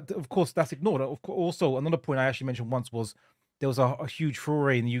of course that's ignored. Also, another point I actually mentioned once was there was a huge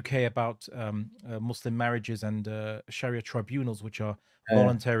furore in the UK about Muslim marriages and Sharia tribunals, which are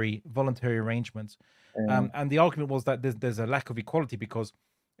voluntary arrangements. And the argument was that there's a lack of equality because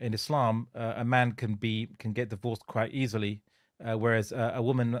in Islam, a man can get divorced quite easily, whereas a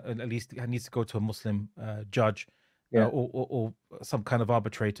woman at least needs to go to a Muslim judge or some kind of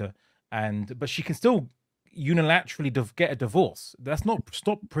arbitrator, but she can still unilaterally get a divorce. That's not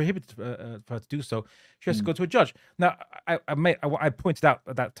prohibited for her to do so. She has to go to a judge. Now, I pointed out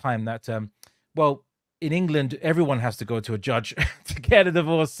at that time that well, in England, everyone has to go to a judge to get a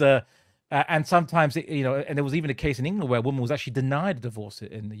divorce. And sometimes, and there was even a case in England where a woman was actually denied a divorce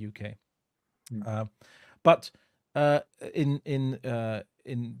in the UK. But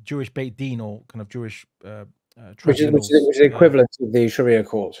in Jewish Beit Din, or kind of Jewish tribunals, which is equivalent to the Sharia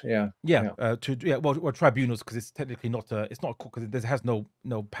court, well, tribunals, because it's technically not a court, because it has no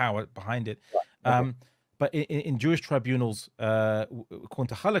power behind it. But in Jewish tribunals, according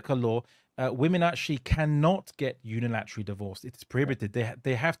to halakha law, women actually cannot get unilaterally divorced. It's prohibited.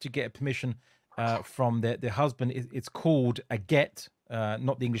 They have to get permission from their husband. It's called a get,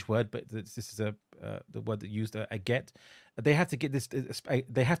 not the English word, but this is the word that used a get. They have to get this.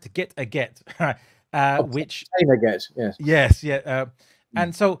 They have to get a get, which I guess, yes. yes, yeah,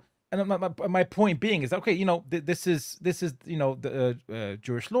 and so. And my point being is that, okay, this is the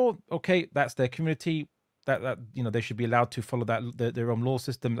Jewish law. Okay, that's their community. That they should be allowed to follow that their own law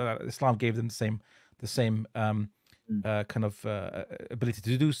system. Islam gave them the same kind of ability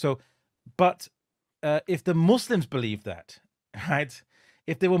to do so. But if the Muslims believe that, right?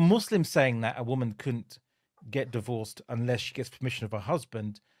 If there were Muslims saying that a woman couldn't get divorced unless she gets permission of her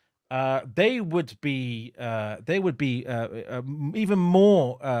husband, they would be even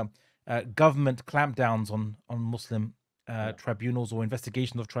more government clampdowns on Muslim tribunals, or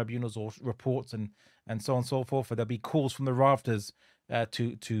investigations of tribunals, or reports, and so on and so forth. There'll be calls from the rafters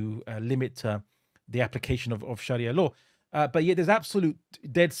to limit the application of Sharia law. But yet there's absolute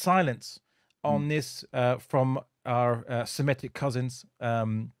dead silence on this from our Semitic cousins.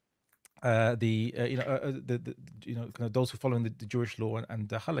 Kind of those who are following the Jewish law and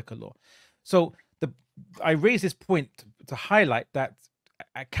the Halakha law. So I raise this point to highlight that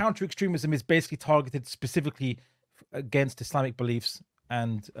counter extremism is basically targeted specifically against Islamic beliefs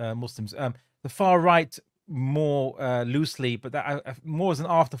and Muslims. The far right more loosely, but that more as an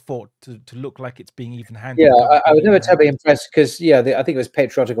afterthought to look like it's being even-handed. Yeah, I was never terribly impressed because, I think it was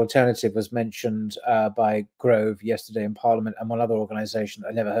Patriotic Alternative was mentioned by Grove yesterday in Parliament, and one other organisation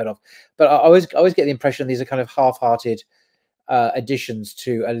I never heard of. But I always get the impression these are kind of half-hearted additions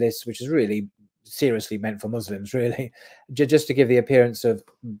to a list which is really seriously meant for Muslims, really, just to give the appearance of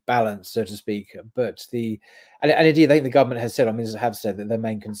balance, so to speak. But and indeed, I think the government has said, have said that their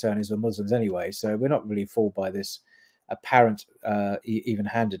main concern is the Muslims anyway. So we're not really fooled by this apparent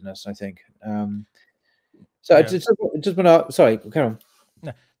even-handedness, I think. So yeah. I just want to, sorry, carry on.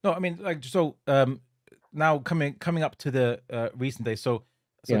 No, I mean, like, so now coming up to the recent days. So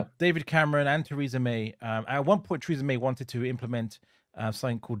yeah. David Cameron and Theresa May. At one point, Theresa May wanted to implement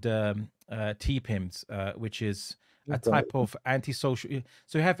something called TPIMS, which is a type of antisocial.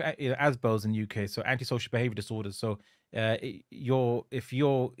 So you have ASBOs in the UK, so antisocial behavior disorders. So if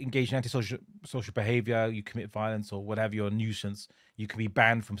you're engaged in antisocial behavior, you commit violence or whatever, you're a nuisance, you can be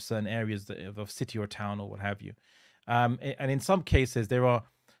banned from certain areas of a city or town or what have you. And in some cases, there are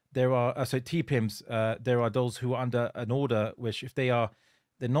so TPIMS. There are those who are under an order which, if they're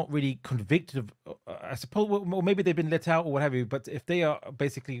not really convicted of, I suppose, or maybe they've been let out or what have you, but if they are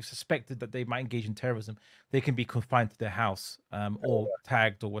basically suspected that they might engage in terrorism, they can be confined to their house or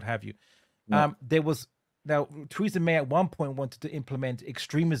tagged or what have you. Yeah. Now, Theresa May at one point wanted to implement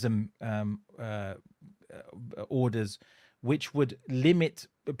extremism orders, which would limit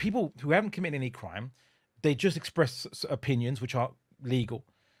people who haven't committed any crime. They just express opinions which are legal,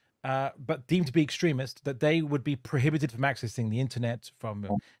 but deemed to be extremist, that they would be prohibited from accessing the internet, from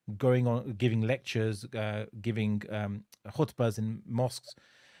going on, giving lectures, giving khutbahs in mosques.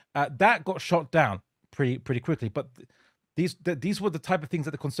 That got shot down pretty quickly. But these were the type of things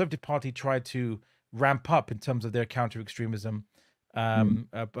that the Conservative Party tried to ramp up in terms of their counter-extremism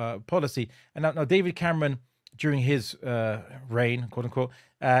policy. And now David Cameron, during his reign, quote unquote,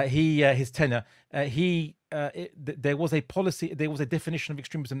 his tenure, there was a policy, there was a definition of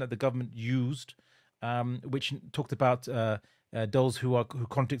extremism that the government used, which talked about those who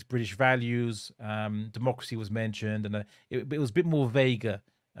contradict British values. Democracy was mentioned, and it was a bit more vaguer,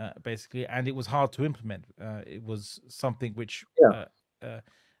 basically, and it was hard to implement. It was something which,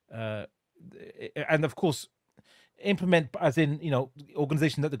 and of course, implement as in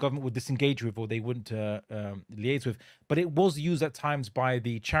organizations that the government would disengage with or they wouldn't liaise with, but it was used at times by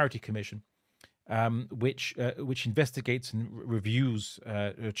the Charity Commission, which investigates and reviews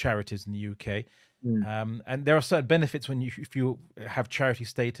charities in the UK. And there are certain benefits if you have charity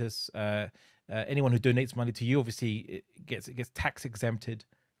status. Anyone who donates money to you, obviously it gets tax exempted,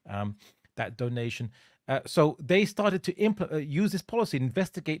 that donation. So they started to use this policy to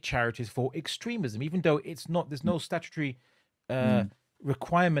investigate charities for extremism, even though there's no statutory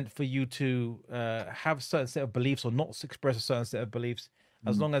requirement for you to have a certain set of beliefs or not express a certain set of beliefs,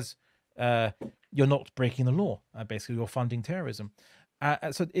 as long as you're not breaking the law. Basically, you're funding terrorism.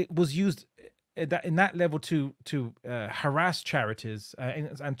 So it was used in that level to harass charities,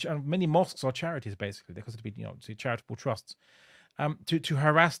 and many mosques are charities, basically. They're considered to be charitable trusts. To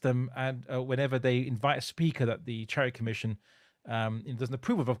harass them, and whenever they invite a speaker that the Charity Commission doesn't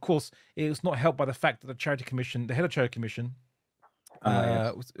approve of. Of course, it was not helped by the fact that the head of Charity Commission,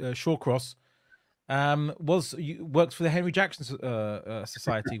 Shawcross, works for the Henry Jackson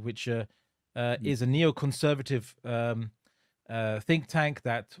Society, which is a neoconservative think tank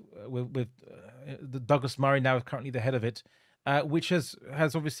that with Douglas Murray now is currently the head of it. which has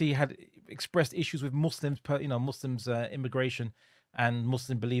obviously had expressed issues with Muslims, Muslims immigration and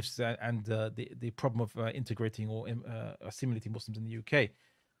Muslim beliefs, and the problem of integrating or assimilating Muslims in the UK.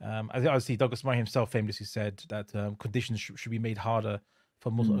 As obviously Douglas Murray himself famously said that conditions should be made harder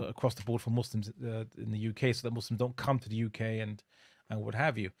for across the board for Muslims in the UK, so that Muslims don't come to the UK and what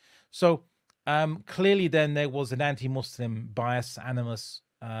have you. So clearly, then there was an anti-Muslim bias, animus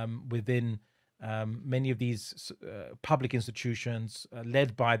within many of these public institutions,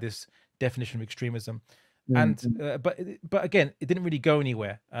 led by this definition of extremism. And but again, it didn't really go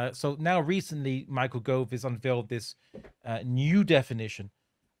anywhere. So now recently, Michael Gove has unveiled this new definition,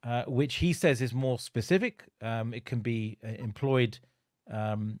 which he says is more specific. It can be employed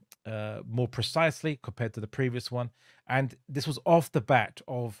more precisely compared to the previous one. And this was off the bat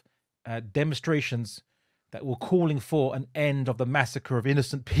of demonstrations that were calling for an end of the massacre of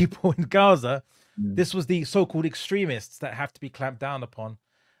innocent people in Gaza. This was the so-called extremists that have to be clamped down upon.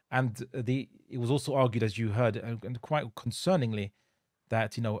 And it was also argued, as you heard, and quite concerningly,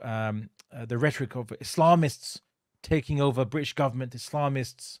 that the rhetoric of Islamists taking over British government,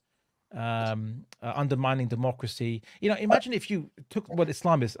 Islamists undermining democracy. Imagine if you took the word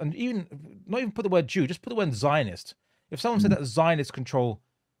Islamist and not even put the word Jew, just put the word Zionist. If someone said that Zionists control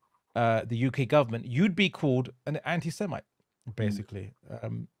the UK government, you'd be called an anti-Semite, basically.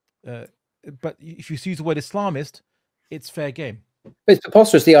 But if you use the word Islamist, it's fair game. It's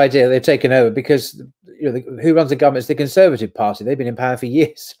preposterous, the idea they've taken over, because who runs the government is the Conservative Party. They've been in power for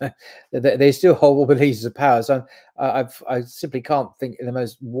years. They still hold all the levers of power. So I simply can't think in the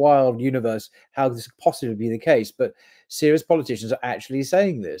most wild universe how this could possibly be the case. But serious politicians are actually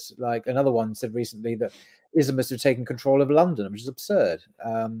saying this. Like another one said recently that Islamists have taken control of London, which is absurd.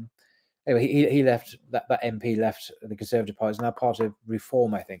 Anyway, he left, that MP left the Conservative Party, is now part of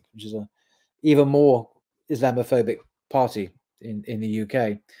Reform, I think, which is a even more Islamophobic party in the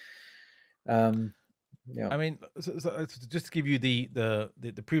UK. Yeah. I mean, so just to give you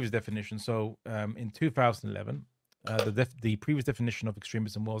the previous definition. So in 2011, the previous definition of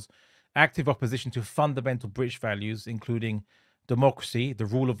extremism was active opposition to fundamental British values, including democracy, the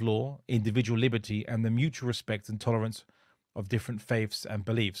rule of law, individual liberty, and the mutual respect and tolerance of different faiths and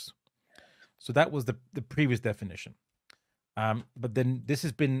beliefs. So that was the previous definition. But then this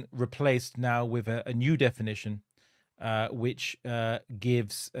has been replaced now with a new definition, which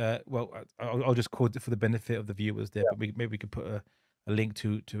gives well, I'll just quote it for the benefit of the viewers there, but maybe we could put a link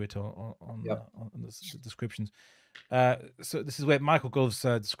to it on the descriptions. So this is where Michael Gove's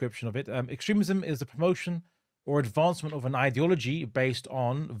description of it. Extremism is the promotion or advancement of an ideology based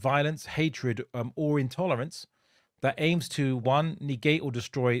on violence, hatred, or intolerance that aims to, one, negate or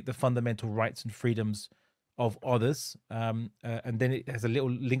destroy the fundamental rights and freedoms of others. And then it has a little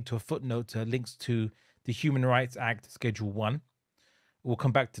link to a footnote, links to the Human Rights Act, Schedule 1. We'll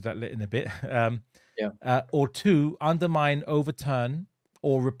come back to that in a bit. Or two, undermine, overturn,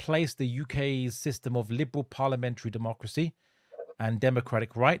 or replace the UK's system of liberal parliamentary democracy and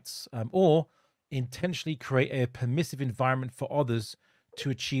democratic rights, or intentionally create a permissive environment for others to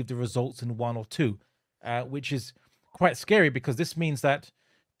achieve the results in one or two, which is quite scary, because this means that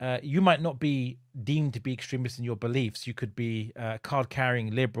you might not be deemed to be extremist in your beliefs. You could be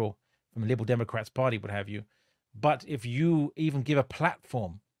card-carrying liberal from the Liberal Democrats Party, what have you. But if you even give a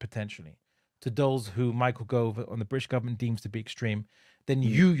platform, potentially, to those who Michael Gove on the British government deems to be extreme, then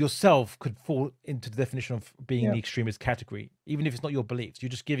you yourself could fall into the definition of being in the extremist category, even if it's not your beliefs. You're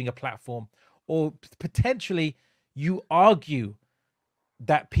just giving a platform, or potentially you argue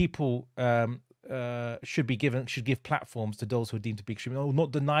that people should give platforms to those who are deemed to be extreme, or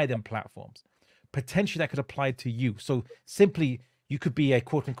not deny them platforms. Potentially that could apply to you. So simply, you could be a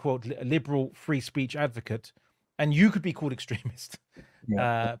quote unquote liberal free speech advocate, and you could be called extremist,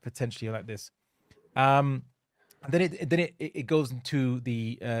 potentially like this. Then it goes into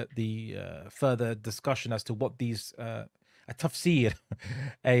the further discussion as to what these a tafsir,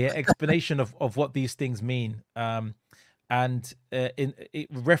 a explanation of what these things mean. And it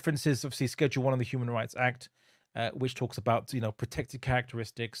references obviously Schedule 1 of the Human Rights Act, which talks about protected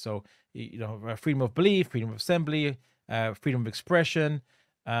characteristics. So freedom of belief, freedom of assembly, freedom of expression,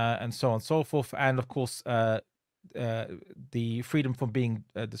 and so on and so forth. And of course, the freedom from being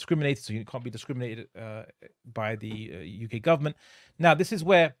discriminated. So you can't be discriminated by the UK government. Now, this is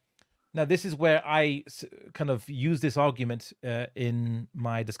where I kind of use this argument in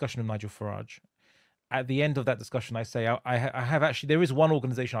my discussion with Nigel Farage. At the end of that discussion, I say I have actually, there is one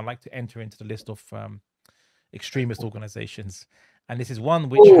organization I'd like to enter into the list of extremist organizations, and this is one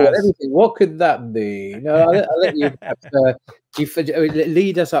which has. What could that be? No, I'll let you perhaps,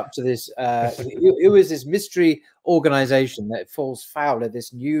 Lead us up to this. Who is this mystery organization that falls foul of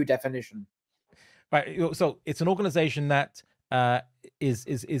this new definition? Right. So it's an organization that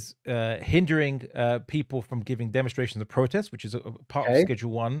is hindering people from giving demonstrations of protest, which is a part of Okay,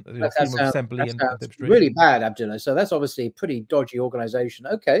 Schedule 1, that freedom of sounds assembly and really demonstration. bad, Abdullah. So that's obviously a pretty dodgy organization.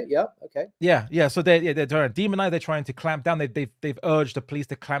 Okay, yeah, okay. Yeah. So they're trying to demonize. They're trying to clamp down. They've urged the police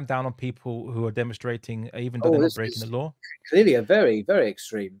to clamp down on people who are demonstrating, even though they're Oh, not this breaking is the law. clearly a very, very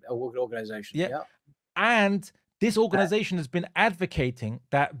extreme organization. Yeah. Yeah. And this organization has been advocating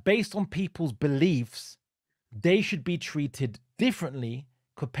that based on people's beliefs, they should be treated differently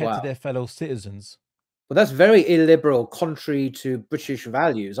compared to Wow. their fellow citizens. Well, that's very illiberal, contrary to British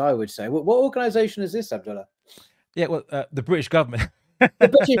values, I would say. What organization is this, Abdullah? Yeah, well, the British government. The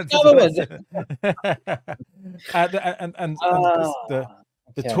British That's what I government. said. And the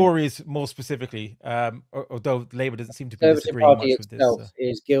Okay. Tories more specifically, although Labour doesn't seem to be Conservative disagreeing Party much with this. itself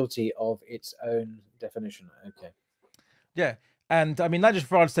is guilty of its own definition. Okay. Yeah. And I mean, Nigel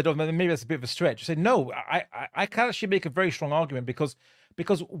Farage said, "Oh, maybe that's a bit of a stretch." I said, "No, I can actually make a very strong argument because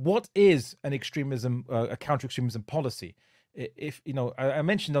what is an extremism, a counter extremism policy? If you know, I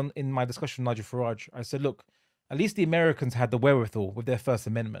mentioned in my discussion with Nigel Farage, I said, look, at least the Americans had the wherewithal with their First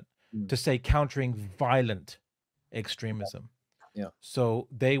Amendment to say countering violent extremism. Yeah. So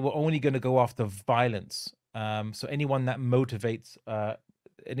they were only going to go after violence. So anyone that motivates,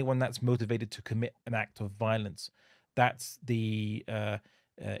 anyone that's motivated to commit an act of violence, that's the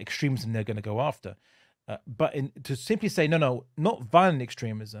extremism they're going to go after. But to simply say no, not violent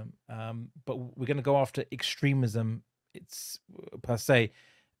extremism, but we're going to go after extremism, it's per se,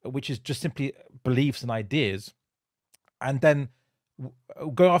 which is just simply beliefs and ideas, and then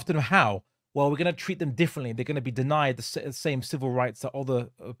go after them how? Well, we're going to treat them differently. They're going to be denied the same civil rights that other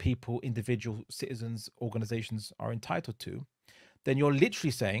people, individual citizens, organizations are entitled to. Then you're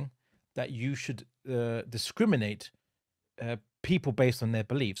literally saying that you should discriminate people based on their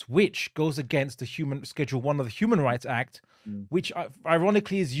beliefs, which goes against the Schedule 1 of the Human Rights Act, which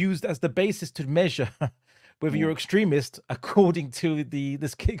ironically is used as the basis to measure whether you're extremist according to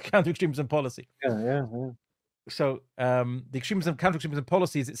this counter-extremism policy. Yeah. So the counter-extremism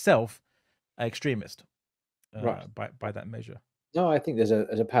policy is itself extremist, Right. by that measure. No, I think there's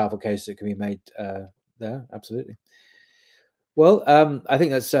a powerful case that can be made there. Absolutely. Well, I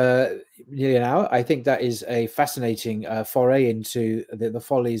think that's nearly an hour. I think that is a fascinating foray into the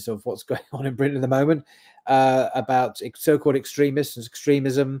follies of what's going on in Britain at the moment, about so-called extremists and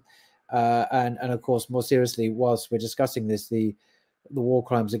extremism, and of course, more seriously, whilst we're discussing this, the war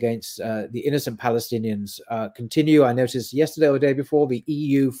crimes against the innocent Palestinians continue. I noticed yesterday or the day before, the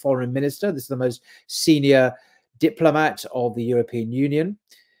EU foreign minister, this is the most senior diplomat of the European Union,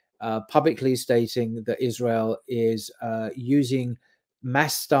 publicly stating that Israel is using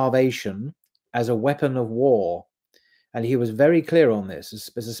mass starvation as a weapon of war. And he was very clear on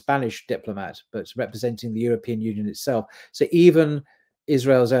this as a Spanish diplomat, but representing the European Union itself. So even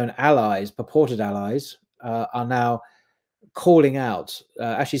Israel's own allies, purported allies, are now calling out,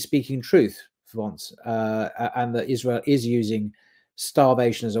 actually speaking truth for once, and that Israel is using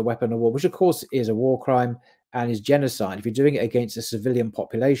starvation as a weapon of war, which of course is a war crime and is genocide. If you're doing it against a civilian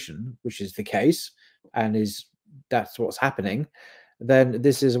population, which is the case, and that's what's happening, then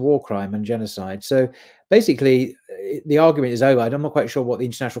this is a war crime and genocide. So basically, the argument is over. I'm not quite sure what the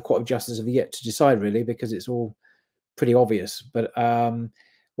International Court of Justice have yet to decide, really, because it's all pretty obvious. But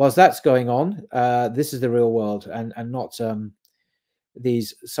whilst that's going on, this is the real world, and not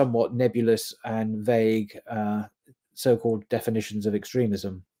these somewhat nebulous and vague so-called definitions of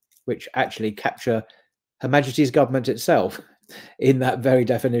extremism, which actually capture Her Majesty's government itself in that very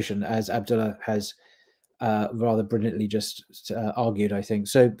definition, as Abdullah has rather brilliantly just argued, I think.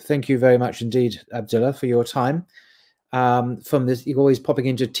 So thank you very much indeed, Abdullah, for your time. From this, you're always popping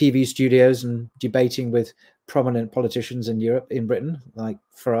into TV studios and debating with prominent politicians in Europe, in Britain, like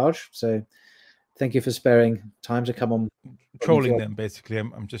Farage. So thank you for sparing time to come on. Trolling them, basically.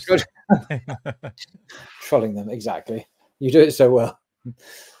 I'm just trolling them, exactly. You do it so well.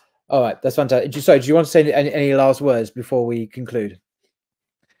 All right, that's fantastic. So, do you want to say any last words before we conclude?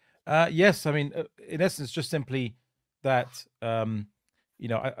 Yes, I mean, in essence, just simply that the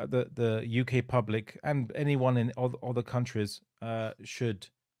UK public and anyone in other countries should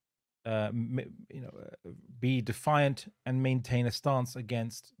be defiant and maintain a stance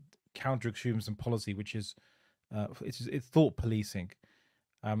against counter-extremism policy, which is it's thought policing,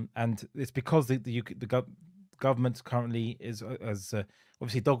 and it's because the government currently is as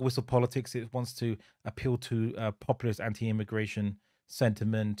obviously dog whistle politics. It wants to appeal to populist anti-immigration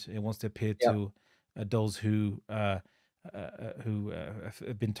sentiment. It wants to appeal to those who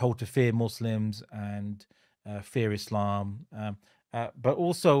have been told to fear Muslims and fear Islam, but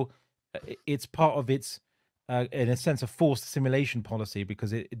also it's part of its, in a sense, a forced assimilation policy,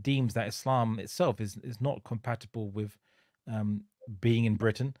 because it deems that Islam itself is not compatible with being in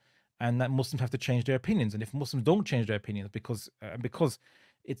Britain, and that Muslims have to change their opinions. And if Muslims don't change their opinions, because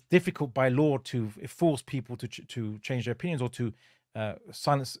it's difficult by law to force people to change their opinions, or to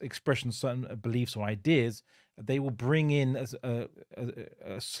silence expression of certain beliefs or ideas, they will bring in as a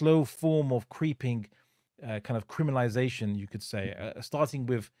slow form of creeping kind of criminalization, you could say, starting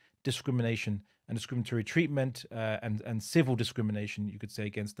with discrimination and discriminatory treatment, and civil discrimination, you could say,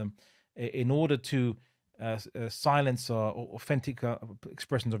 against them, in order to silence authentic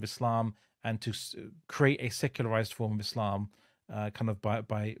expressions of Islam, and to create a secularized form of Islam, kind of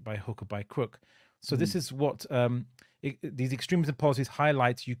by hook or by crook. So this is what these extremism policies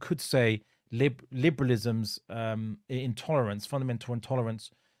highlight, you could say, liberalism's intolerance, fundamental intolerance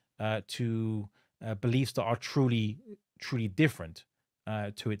to beliefs that are truly different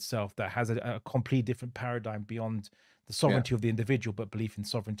to itself, that has a complete different paradigm beyond the sovereignty of the individual, but belief in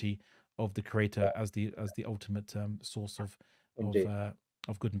sovereignty of the creator as the ultimate source of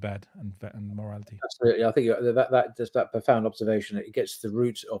good and bad and morality. Absolutely, I think that just that profound observation, it gets to the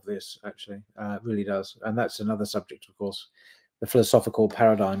root of this, actually, really does. And that's another subject, of course, the philosophical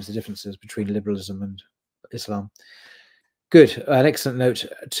paradigms, the differences between liberalism and Islam. Good, an excellent note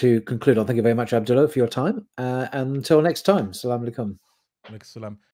to conclude on. Thank you very much, Abdullah, for your time. And until next time, Salam alaikum. Alaikum salam.